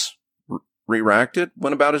 plus, re-racked it,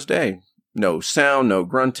 went about his day. No sound, no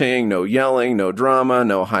grunting, no yelling, no drama,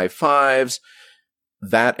 no high fives.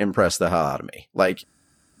 That impressed the hell out of me. Like,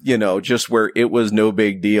 just where it was no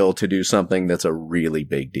big deal to do something that's a really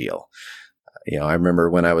big deal. I remember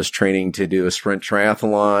when I was training to do a sprint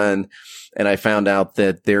triathlon, and I found out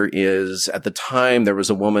that at the time, there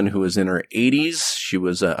was a woman who was in her 80s. She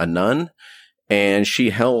was a nun, and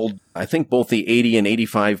she held, I think, both the 80 and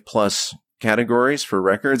 85 plus categories for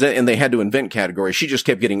records, and they had to invent categories. She just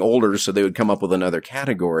kept getting older, so they would come up with another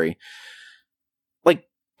category. Like,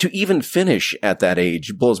 to even finish at that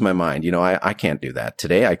age blows my mind. I can't do that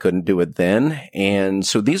today. I couldn't do it then. And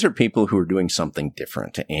so these are people who are doing something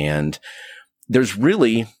different, and there's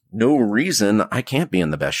really no reason I can't be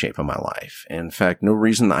in the best shape of my life. In fact, no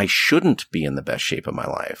reason I shouldn't be in the best shape of my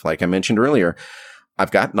life. Like I mentioned earlier,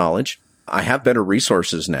 I've got knowledge. I have better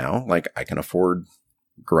resources now. Like I can afford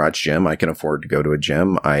garage gym. I can afford to go to a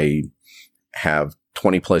gym. I have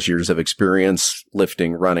 20 plus years of experience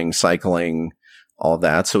lifting, running, cycling, all of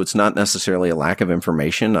that. So it's not necessarily a lack of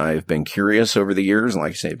information. I've been curious over the years. And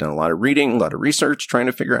like I say, I've done a lot of reading, a lot of research, trying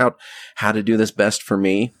to figure out how to do this best for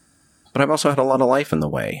me. But I've also had a lot of life in the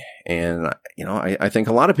way. And, I think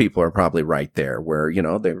a lot of people are probably right there where,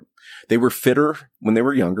 they were fitter when they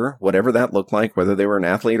were younger, whatever that looked like, whether they were an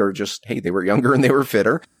athlete or just, hey, they were younger and they were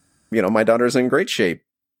fitter. My daughter's in great shape.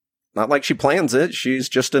 Not like she plans it. She's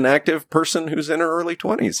just an active person who's in her early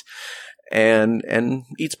 20s and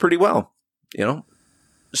eats pretty well,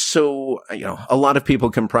 So, a lot of people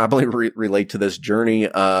can probably relate to this journey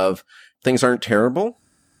of things aren't terrible.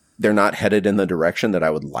 They're not headed in the direction that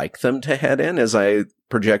I would like them to head in as I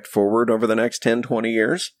project forward over the next 10, 20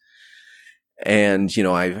 years. And,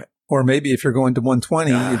 or maybe if you're going to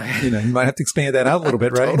 120, you might have to expand that out a little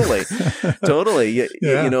bit, right? Totally.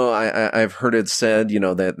 Yeah. I've heard it said,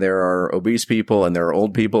 that there are obese people and there are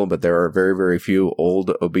old people, but there are very, very few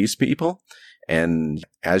old obese people. And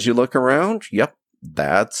as you look around, yep,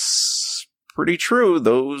 that's pretty true.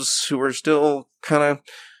 Those who are still kind of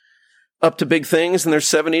up to big things in their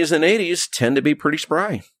 70s and 80s tend to be pretty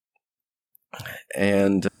spry.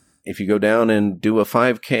 And if you go down and do a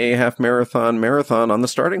 5K, half marathon on the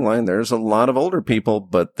starting line, there's a lot of older people,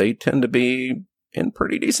 but they tend to be in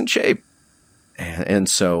pretty decent shape. And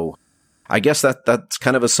so I guess that's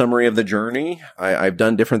kind of a summary of the journey. I've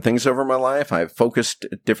done different things over my life. I've focused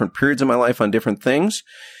at different periods of my life on different things.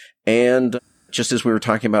 And just as we were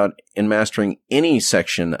talking about in mastering any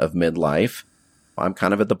section of midlife, I'm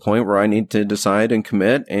kind of at the point where I need to decide and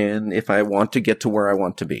commit, and if I want to get to where I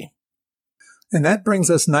want to be. And that brings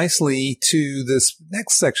us nicely to this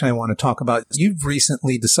next section I want to talk about. You've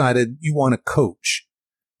recently decided you want a coach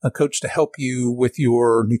to help you with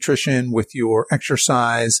your nutrition, with your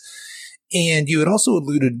exercise. And you had also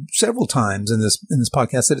alluded several times in this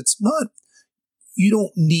podcast that it's not, you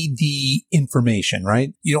don't need the information,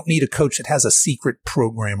 right? You don't need a coach that has a secret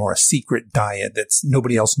program or a secret diet that's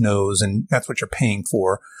nobody else knows, and that's what you're paying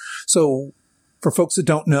for. So for folks that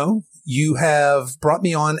don't know, you have brought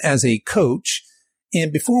me on as a coach.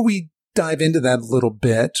 And before we dive into that a little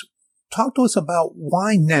bit, talk to us about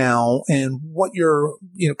why now and what your,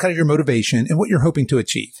 kind of your motivation and what you're hoping to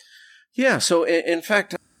achieve. Yeah. So in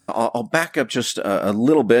fact, I'll back up just a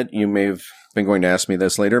little bit. You may have been going to ask me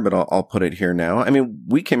this later, but I'll put it here now. I mean,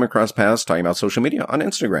 we came across paths talking about social media on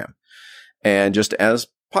Instagram, and just as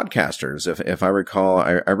podcasters, if I recall,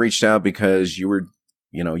 I reached out because you were,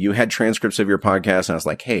 you had transcripts of your podcast, and I was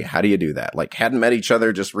like, hey, how do you do that? Like, hadn't met each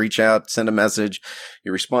other, just reach out, send a message.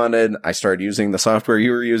 You responded. I started using the software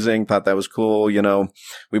you were using, thought that was cool.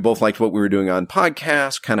 We both liked what we were doing on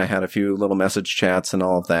podcasts, kind of had a few little message chats and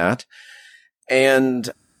all of that. And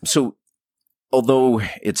so, although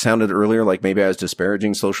it sounded earlier like maybe I was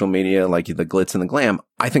disparaging social media, like the glitz and the glam,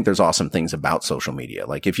 I think there's awesome things about social media.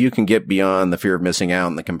 Like, if you can get beyond the fear of missing out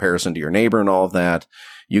and the comparison to your neighbor and all of that,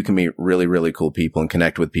 you can meet really, really cool people and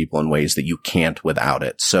connect with people in ways that you can't without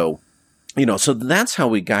it. So, so that's how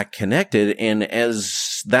we got connected. And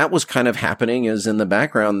as that was kind of happening, is in the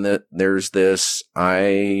background that there's this,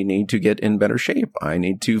 I need to get in better shape. I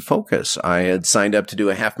need to focus. I had signed up to do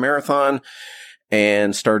a half marathon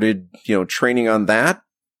and started, training on that.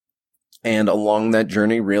 And along that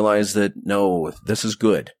journey, realized that, no, this is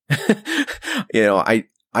good.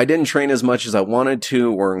 I didn't train as much as I wanted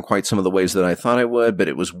to, or in quite some of the ways that I thought I would, but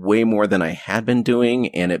it was way more than I had been doing.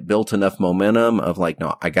 And it built enough momentum of like,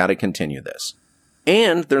 no, I got to continue this.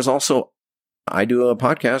 And there's also, I do a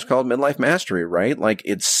podcast called Midlife Mastery, right? Like,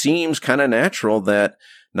 it seems kind of natural that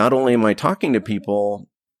not only am I talking to people,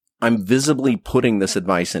 I'm visibly putting this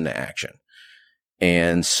advice into action.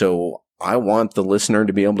 And so I want the listener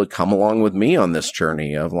to be able to come along with me on this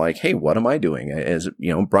journey of like, hey, what am I doing? As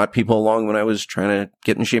brought people along when I was trying to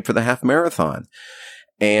get in shape for the half marathon,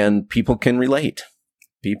 and people can relate.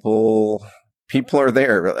 People are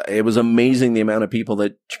there. It was amazing the amount of people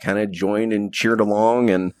that kind of joined and cheered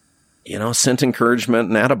along and, sent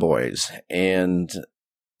encouragement and attaboys. And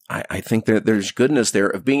I think that there's goodness there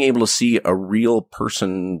of being able to see a real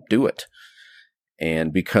person do it.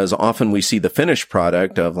 And because often we see the finished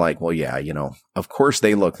product of like, well, yeah, of course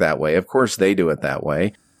they look that way. Of course they do it that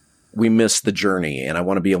way. We miss the journey, and I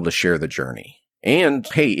want to be able to share the journey. And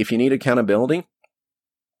hey, if you need accountability,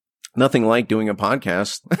 nothing like doing a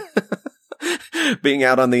podcast, being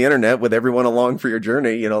out on the internet with everyone along for your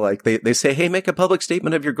journey. Like they say, hey, make a public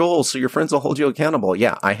statement of your goals so your friends will hold you accountable.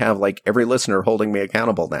 Yeah, I have like every listener holding me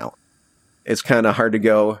accountable now. It's kind of hard to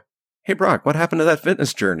go, hey, Broc, what happened to that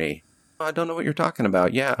fitness journey? I don't know what you're talking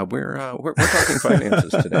about. Yeah, we're talking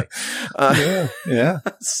finances today. Yeah.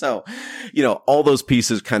 So, all those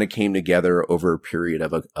pieces kind of came together over a period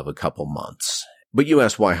of a couple months. But you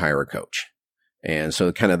asked why hire a coach, and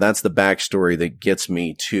so kind of that's the backstory that gets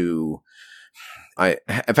me to. I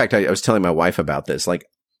was telling my wife about this. Like,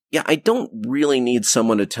 yeah, I don't really need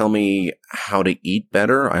someone to tell me how to eat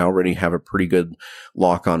better. I already have a pretty good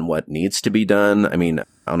lock on what needs to be done. I mean, I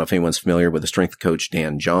don't know if anyone's familiar with the strength coach,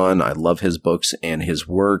 Dan John. I love his books and his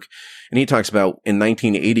work. And he talks about in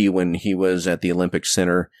 1980, when he was at the Olympic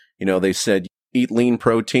Center, they said, eat lean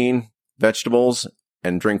protein, vegetables,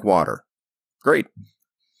 and drink water. Great.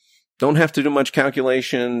 Don't have to do much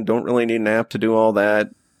calculation. Don't really need an app to do all that.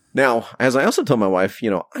 Now, as I also told my wife,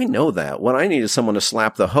 I know that what I need is someone to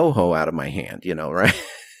slap the ho-ho out of my hand, right?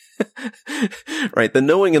 Right. The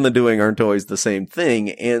knowing and the doing aren't always the same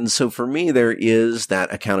thing. And so for me, there is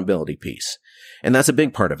that accountability piece. And that's a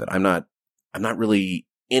big part of it. I'm not really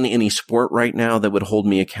in any sport right now that would hold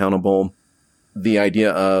me accountable. The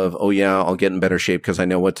idea of, oh yeah, I'll get in better shape because I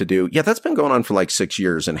know what to do. Yeah, that's been going on for like 6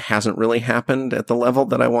 years and hasn't really happened at the level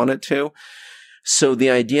that I want it to. So the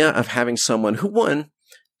idea of having someone who, one,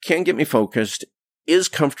 can get me focused, is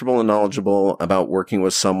comfortable and knowledgeable about working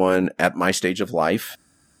with someone at my stage of life.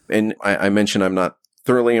 And I mentioned I'm not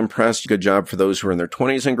thoroughly impressed. Good job for those who are in their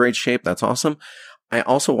 20s in great shape. That's awesome. I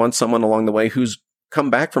also want someone along the way who's come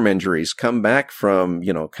back from injuries, come back from,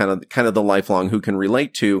 kind of the lifelong, who can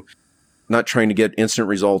relate to not trying to get instant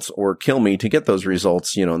results or kill me to get those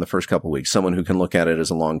results, in the first couple of weeks. Someone who can look at it as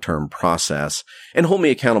a long-term process and hold me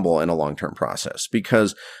accountable in a long-term process,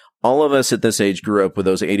 because all of us at this age grew up with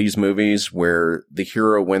those 80s movies where the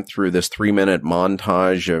hero went through this 3-minute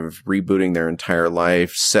montage of rebooting their entire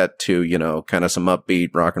life set to, kind of some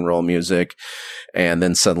upbeat rock and roll music. And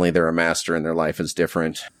then suddenly they're a master and their life is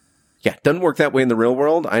different. Yeah, it doesn't work that way in the real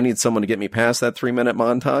world. I need someone to get me past that 3-minute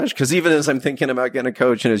montage. Because even as I'm thinking about getting a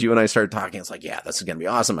coach, and as you and I started talking, it's like, yeah, this is going to be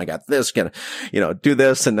awesome. I got this, gonna, do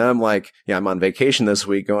this. And then I'm like, yeah, I'm on vacation this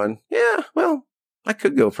week going, yeah, well, I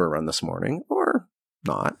could go for a run this morning or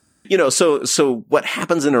not. So what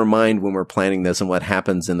happens in our mind when we're planning this and what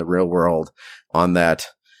happens in the real world on that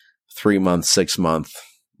 3-month, 6-month,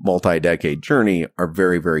 multi-decade journey are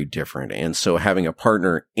very, very different. And so having a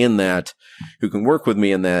partner in that who can work with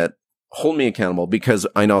me in that, hold me accountable, because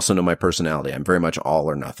I also know my personality. I'm very much all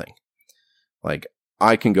or nothing. Like,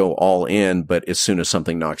 I can go all in, but as soon as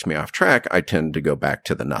something knocks me off track, I tend to go back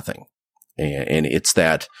to the nothing. And it's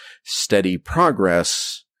that steady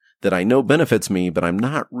progress that I know benefits me, but I'm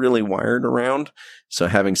not really wired around. So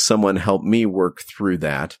having someone help me work through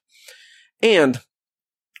that. And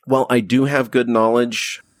while I do have good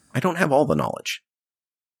knowledge, I don't have all the knowledge.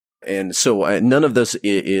 And so none of this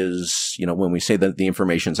is, when we say that the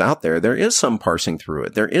information's out there, there is some parsing through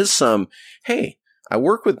it. There is some, hey, I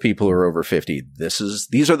work with people who are over 50.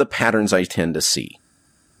 These are the patterns I tend to see.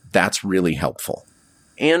 That's really helpful.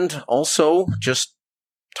 And also just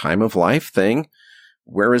time of life thing.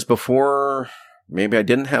 Whereas before, maybe I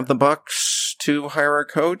didn't have the bucks to hire a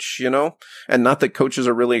coach, and not that coaches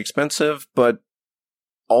are really expensive, but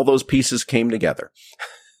all those pieces came together.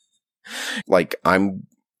 Like,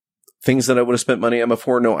 things that I would have spent money on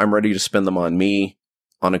before, no, I'm ready to spend them on me,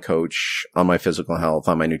 on a coach, on my physical health,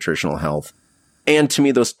 on my nutritional health. And to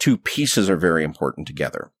me, those two pieces are very important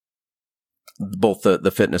together, both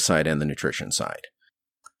the fitness side and the nutrition side.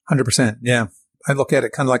 100%. Yeah. I look at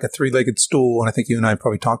it kind of like a 3-legged stool. And I think you and I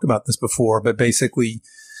probably talked about this before, but basically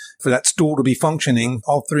for that stool to be functioning,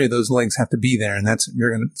 all 3 of those legs have to be there. And it's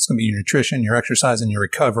going to be your nutrition, your exercise, and your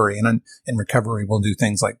recovery. And in recovery, we'll do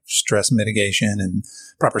things like stress mitigation and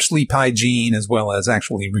proper sleep hygiene, as well as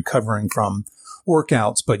actually recovering from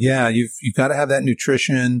workouts. But yeah, you've got to have that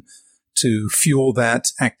nutrition to fuel that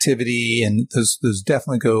activity. And those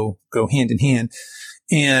definitely go hand in hand.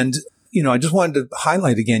 And, I just wanted to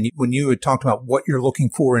highlight again, when you had talked about what you're looking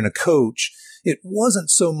for in a coach, it wasn't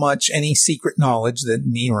so much any secret knowledge that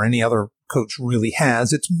me or any other coach really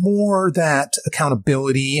has. It's more that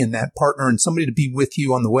accountability and that partner and somebody to be with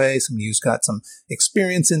you on the way, somebody who's got some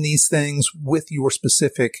experience in these things with your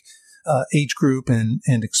specific age group and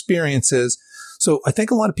experiences. So I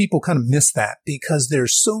think a lot of people kind of miss that because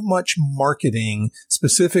there's so much marketing,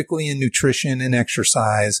 specifically in nutrition and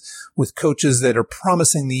exercise, with coaches that are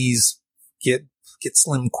promising these get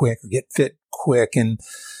slim quick or get fit quick. And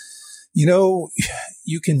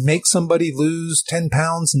you can make somebody lose 10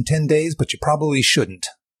 pounds in 10 days, but you probably shouldn't.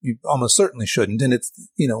 You almost certainly shouldn't. And it's,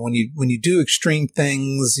 when you do extreme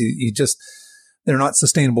things, they're not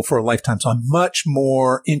sustainable for a lifetime. So I'm much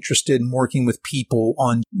more interested in working with people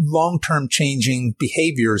on long-term changing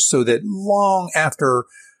behaviors so that long after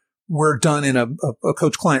we're done in a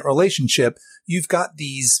coach-client relationship, you've got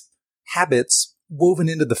these habits woven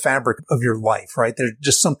into the fabric of your life, right? They're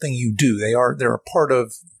just something you do. They're a part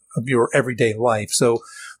of your everyday life. So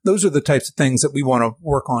those are the types of things that we want to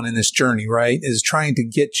work on in this journey, right? Is trying to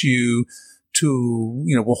get you to,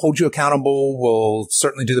 we'll hold you accountable. We'll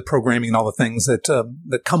certainly do the programming and all the things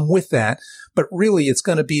that come with that. But really, it's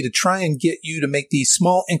going to be to try and get you to make these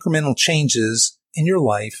small incremental changes in your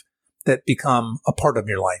life that become a part of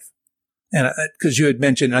your life. And because you had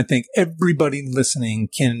mentioned, I think everybody listening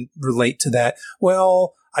can relate to that.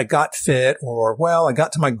 Well, I got fit, or, well, I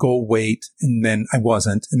got to my goal weight and then I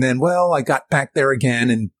wasn't. And then, well, I got back there again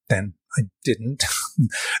and then I didn't.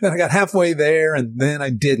 Then I got halfway there and then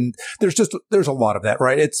I didn't. There's a lot of that,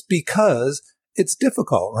 right? It's because it's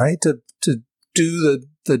difficult, right? To do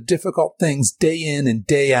the difficult things day in and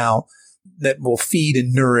day out that will feed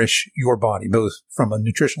and nourish your body, both from a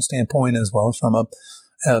nutritional standpoint as well as from a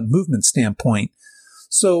movement standpoint.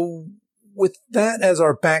 So with that as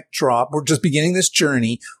our backdrop, we're just beginning this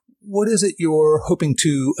journey. What is it you're hoping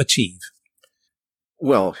to achieve?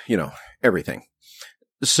 Well, everything.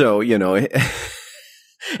 So,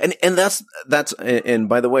 and that's, and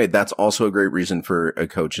by the way, that's also a great reason for a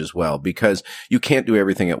coach as well, because you can't do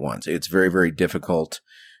everything at once. It's very, very difficult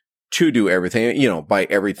to do everything, by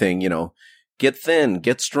everything, get thin,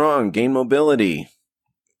 get strong, gain mobility,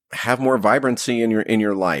 have more vibrancy in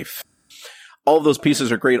your life. All of those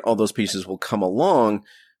pieces are great. All those pieces will come along.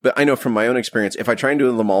 But I know from my own experience, if I try and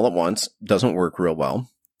do them all at once, it doesn't work real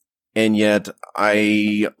well. And yet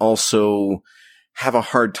I also have a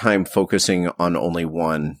hard time focusing on only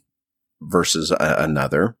one versus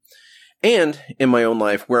another. And in my own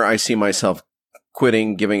life, where I see myself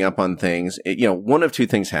quitting, giving up on things, one of two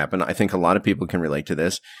things happen. I think a lot of people can relate to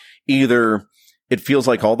this. Either it feels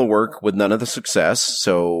like all the work with none of the success.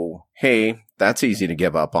 So, hey, that's easy to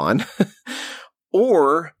give up on.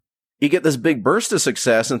 Or you get this big burst of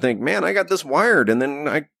success and think, man, I got this wired. And then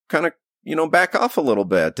I kind of, back off a little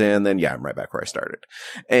bit. And then, I'm right back where I started.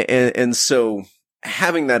 And so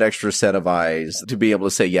having that extra set of eyes to be able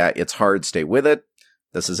to say, yeah, it's hard, stay with it.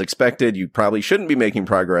 This is expected. You probably shouldn't be making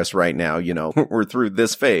progress right now. We're through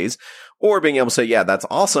this phase. Or being able to say, yeah, that's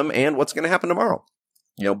awesome. And what's going to happen tomorrow?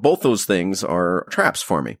 Both those things are traps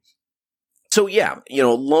for me. So yeah,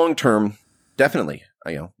 long term, definitely,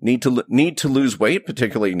 need to lose weight,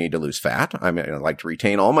 particularly need to lose fat. I like to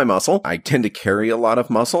retain all my muscle. I tend to carry a lot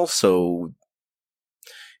of muscle. So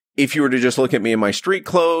if you were to just look at me in my street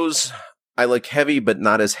clothes, I look heavy, but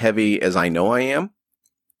not as heavy as I know I am.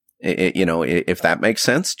 If that makes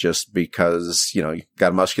sense, just because, you've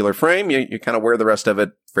got a muscular frame, you kind of wear the rest of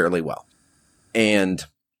it fairly well. And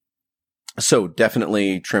so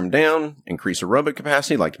definitely trim down, increase aerobic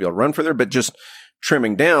capacity, like to be able to run further, but just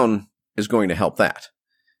trimming down is going to help that.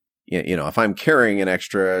 If I'm carrying an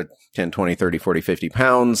extra 10, 20, 30, 40, 50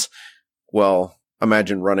 pounds, well,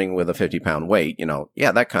 imagine running with a 50-pound weight,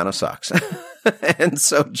 that kind of sucks. And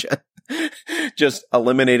so just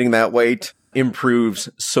eliminating that weight improves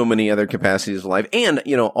so many other capacities of life. And,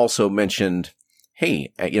 also mentioned,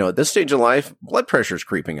 hey, at this stage of life, blood pressure is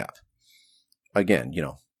creeping up. Again,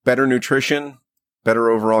 better nutrition, better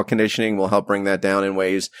overall conditioning will help bring that down in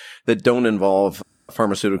ways that don't involve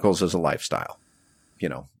pharmaceuticals as a lifestyle.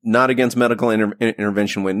 Not against medical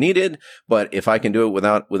intervention when needed, but if I can do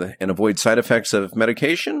it and avoid side effects of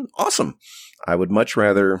medication, awesome. I would much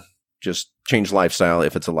rather just change lifestyle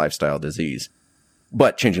if it's a lifestyle disease.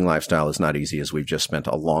 But changing lifestyle is not easy, as we've just spent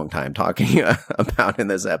a long time talking about in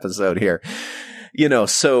this episode here.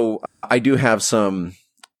 So I do have some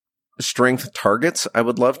strength targets I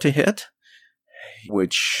would love to hit,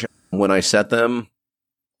 which when I set them,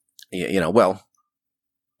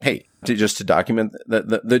 hey, to document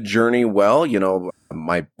the journey well,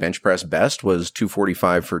 my bench press best was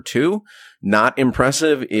 245 for 2. Not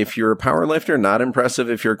impressive if you're a power lifter, not impressive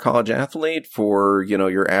if you're a college athlete. For,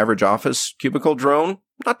 your average office cubicle drone,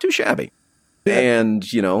 not too shabby. Yeah. And,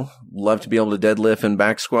 love to be able to deadlift and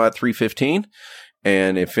back squat 315.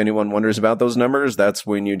 And if anyone wonders about those numbers, that's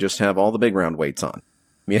when you just have all the big round weights on.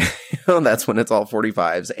 That's when it's all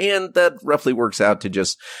 45s. And that roughly works out to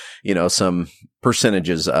just, some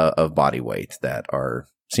percentages of body weight that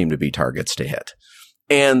seem to be targets to hit.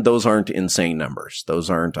 And those aren't insane numbers.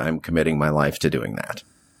 I'm committing my life to doing that.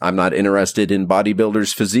 I'm not interested in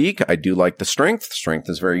bodybuilders' physique. I do like the strength. Strength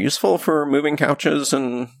is very useful for moving couches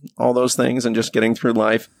and all those things and just getting through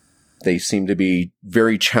life. They seem to be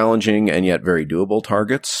very challenging and yet very doable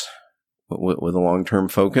targets with a long-term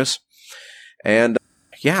focus. And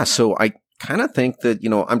so I kind of think that,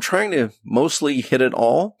 I'm trying to mostly hit it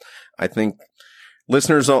all. I think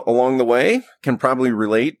listeners along the way can probably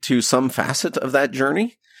relate to some facet of that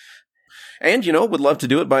journey. And, would love to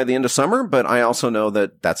do it by the end of summer, but I also know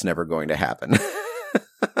that that's never going to happen.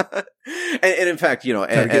 and in fact,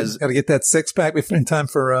 gotta get that six pack in time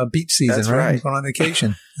for beach season, right? Going on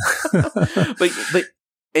vacation. but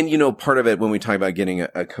part of it when we talk about getting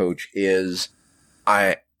a coach is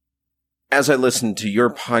as I listen to your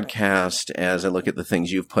podcast, as I look at the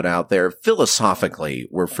things you've put out there, philosophically,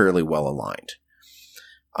 we're fairly well aligned.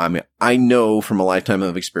 I know from a lifetime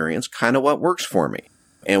of experience kind of what works for me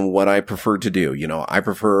and what I prefer to do. I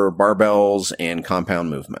prefer barbells and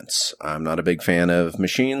compound movements. I'm not a big fan of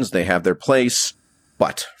machines. They have their place,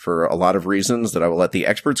 but for a lot of reasons that I will let the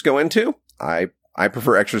experts go into, I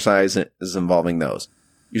prefer exercises involving those.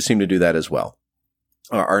 You seem to do that as well.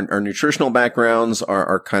 Our nutritional backgrounds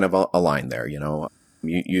are kind of aligned there.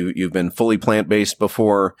 You've been fully plant-based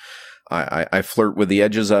before. I flirt with the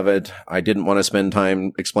edges of it. I didn't want to spend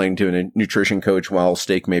time explaining to a nutrition coach, while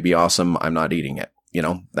steak may be awesome, I'm not eating it,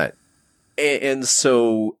 that. And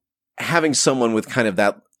so having someone with kind of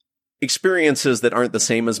that experiences that aren't the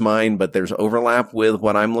same as mine, but there's overlap with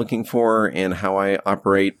what I'm looking for and how I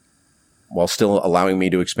operate while still allowing me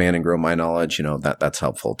to expand and grow my knowledge, that's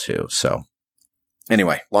helpful too. So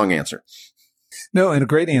anyway, long answer. No, and a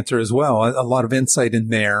great answer as well. A lot of insight in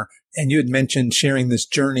there. And you had mentioned sharing this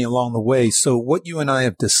journey along the way. So what you and I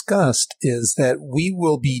have discussed is that we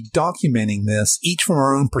will be documenting this each from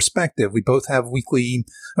our own perspective. We both have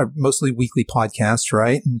mostly weekly podcasts,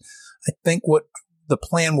 right? And I think what the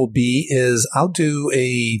plan will be is I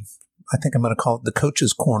think I'm going to call it the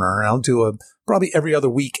Coach's Corner. I'll do probably every other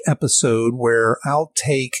week episode where I'll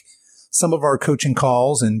take some of our coaching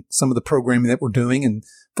calls and some of the programming that we're doing and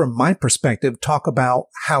from my perspective, talk about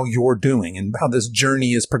how you're doing and how this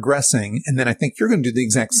journey is progressing. And then I think you're going to do the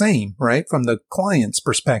exact same, right? From the client's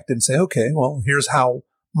perspective and say, okay, well, here's how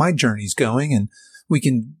my journey's going. And we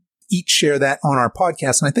can each share that on our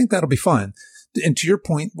podcast. And I think that'll be fun. And to your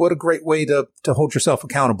point, what a great way to hold yourself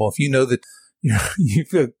accountable. If you know that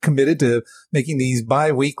you've committed to making these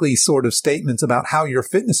bi-weekly sort of statements about how your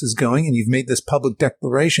fitness is going, and you've made this public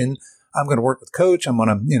declaration, I'm going to work with coach. I'm going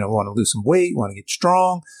to, want to lose some weight, want to get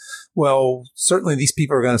strong. Well, certainly these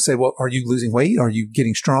people are going to say, well, are you losing weight? Are you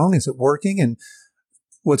getting strong? Is it working? And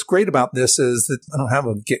what's great about this is that I don't have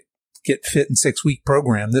a get fit in 6-week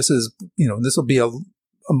program. This is, this will be a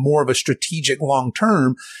more of a strategic long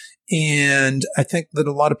term. And I think that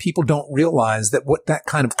a lot of people don't realize that what that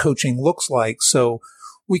kind of coaching looks like. So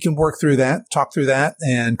we can work through that, talk through that,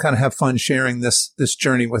 and kind of have fun sharing this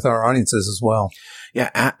journey with our audiences as well.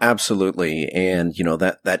 Yeah, absolutely. And,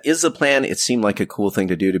 that is the plan. It seemed like a cool thing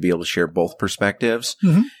to do, to be able to share both perspectives,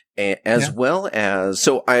 well as,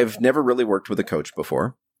 so I've never really worked with a coach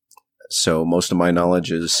before. So most of my knowledge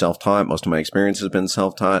is self-taught. Most of my experience has been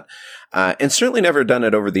self-taught, and certainly never done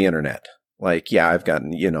it over the internet. Like, yeah, I've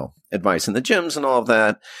gotten, advice in the gyms and all of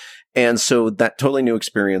that. And so that totally new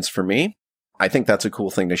experience for me. I think that's a cool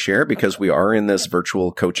thing to share, because we are in this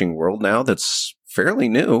virtual coaching world now that's fairly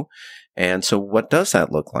new. And so what does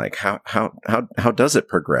that look like? How does it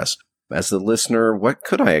progress? As the listener, what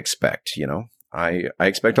could I expect? I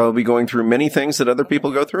expect I'll be going through many things that other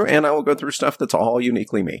people go through, and I will go through stuff that's all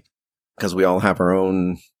uniquely me, because we all have our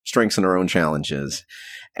own strengths and our own challenges.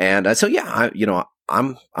 And so, yeah,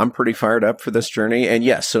 I'm pretty fired up for this journey. And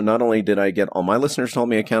yes, so not only did I get all my listeners to hold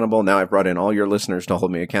me accountable, now I've brought in all your listeners to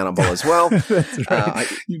hold me accountable as well. That's right.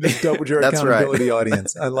 You just doubled your accountability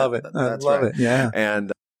audience. I love it. I love it. Yeah.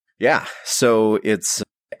 And so it's,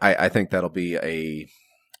 I think that'll be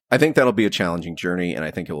a challenging journey, and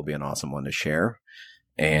I think it will be an awesome one to share.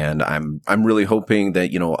 And I'm really hoping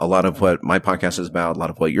that, a lot of what my podcast is about, a lot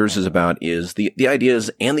of what yours is about, is the ideas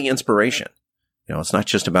and the inspiration. It's not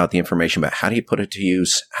just about the information, but how do you put it to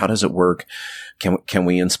use? How does it work? Can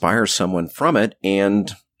we inspire someone from it?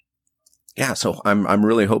 And yeah, so I'm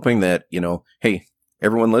really hoping that, hey,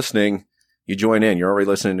 everyone listening, you join in. You're already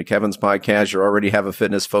listening to Kevin's podcast. You already have a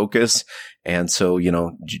fitness focus. And so,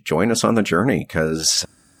 join us on the journey, because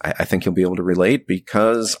I think you'll be able to relate,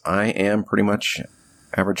 because I am pretty much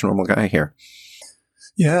average, normal guy here.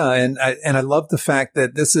 Yeah. And I love the fact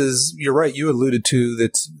that this is, you're right. You alluded to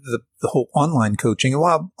that the whole online coaching. And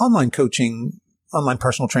while online coaching, online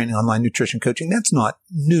personal training, online nutrition coaching, that's not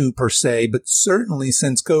new per se, but certainly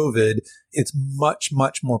since COVID, it's much,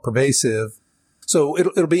 much more pervasive. So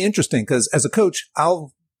it'll be interesting, because as a coach,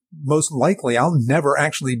 I'll never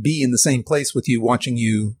actually be in the same place with you, watching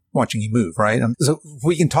you move. Right. So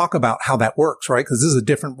we can talk about how that works, right? Because this is a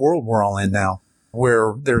different world we're all in now,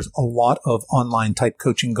 where there's a lot of online type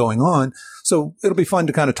coaching going on. So it'll be fun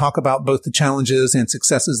to kind of talk about both the challenges and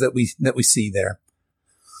successes that we see there.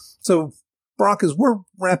 So Broc, as we're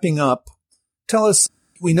wrapping up, tell us,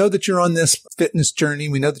 we know that you're on this fitness journey.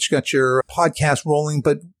 We know that you got your podcast rolling,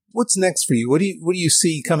 but what's next for you? What do you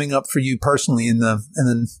see coming up for you personally in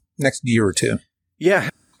the next year or two? Yeah.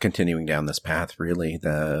 Continuing down this path, really,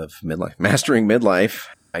 the midlife, mastering midlife.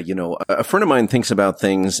 A friend of mine thinks about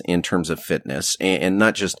things in terms of fitness, and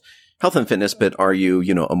not just health and fitness, but are you,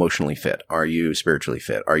 emotionally fit? Are you spiritually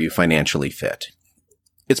fit? Are you financially fit?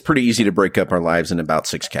 It's pretty easy to break up our lives in about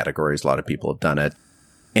 6 categories. A lot of people have done it.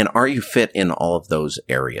 And are you fit in all of those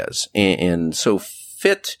areas? And so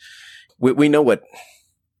fit, we know what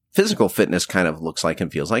physical fitness kind of looks like and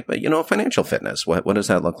feels like, but, financial fitness, what does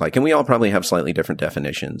that look like? And we all probably have slightly different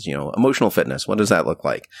definitions. Emotional fitness, what does that look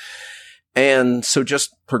like? And so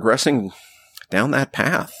just progressing down that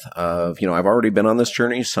path of, I've already been on this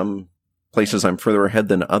journey. Some places I'm further ahead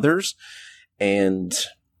than others. And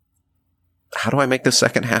how do I make the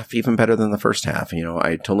second half even better than the first half?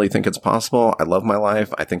 I totally think it's possible. I love my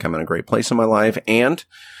life. I think I'm in a great place in my life. And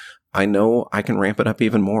I know I can ramp it up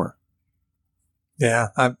even more. Yeah.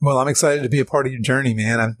 I'm excited to be a part of your journey,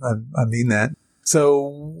 man. I mean that.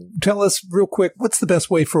 So tell us real quick, what's the best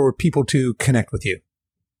way for people to connect with you?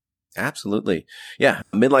 Absolutely. Yeah.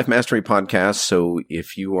 Midlife Mastery Podcast. So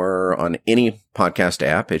if you are on any podcast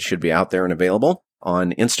app, it should be out there and available.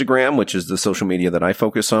 On Instagram, which is the social media that I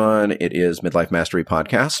focus on, it is Midlife Mastery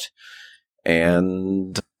Podcast.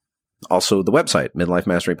 And also the website,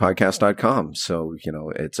 midlifemasterypodcast.com. So,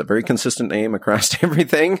 it's a very consistent name across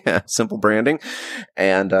everything, simple branding.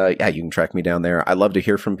 And, you can track me down there. I love to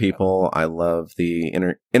hear from people. I love the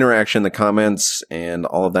interaction, the comments, and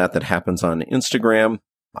all of that happens on Instagram.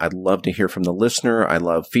 I'd love to hear from the listener. I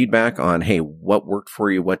love feedback on, hey, what worked for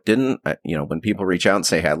you, what didn't. When people reach out and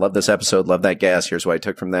say, hey, I love this episode, love that guest, here's what I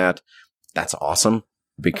took from that. That's awesome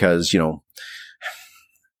because,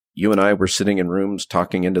 you and I were sitting in rooms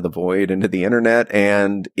talking into the void, into the internet,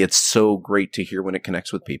 and it's so great to hear when it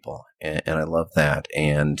connects with people. And I love that.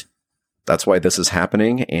 And that's why this is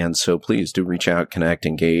happening. And so please do reach out, connect,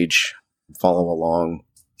 engage, follow along,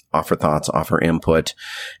 offer thoughts, offer input.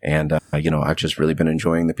 And, I've just really been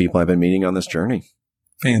enjoying the people I've been meeting on this journey.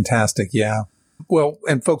 Fantastic. Yeah. Well,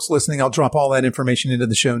 and folks listening, I'll drop all that information into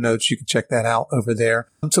the show notes. You can check that out over there.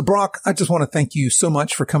 So Broc, I just want to thank you so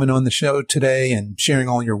much for coming on the show today and sharing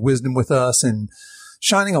all your wisdom with us and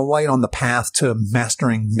shining a light on the path to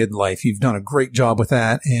mastering midlife. You've done a great job with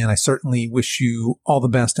that. And I certainly wish you all the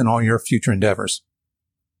best in all your future endeavors.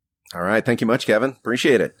 All right. Thank you much, Kevin.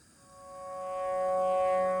 Appreciate it.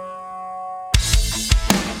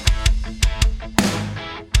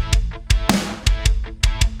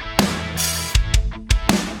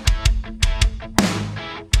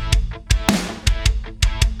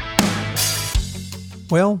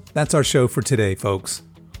 Well, that's our show for today, folks.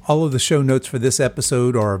 All of the show notes for this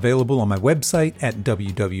episode are available on my website at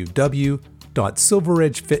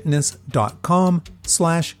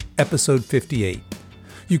www.silveredgefitness.com/episode 58.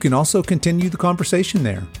 You can also continue the conversation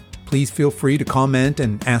there. Please feel free to comment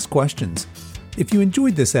and ask questions. If you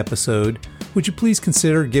enjoyed this episode, would you please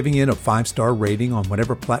consider giving it a 5-star rating on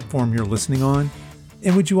whatever platform you're listening on?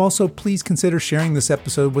 And would you also please consider sharing this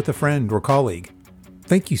episode with a friend or colleague?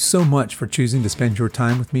 Thank you so much for choosing to spend your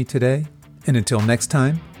time with me today. And until next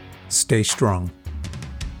time, stay strong.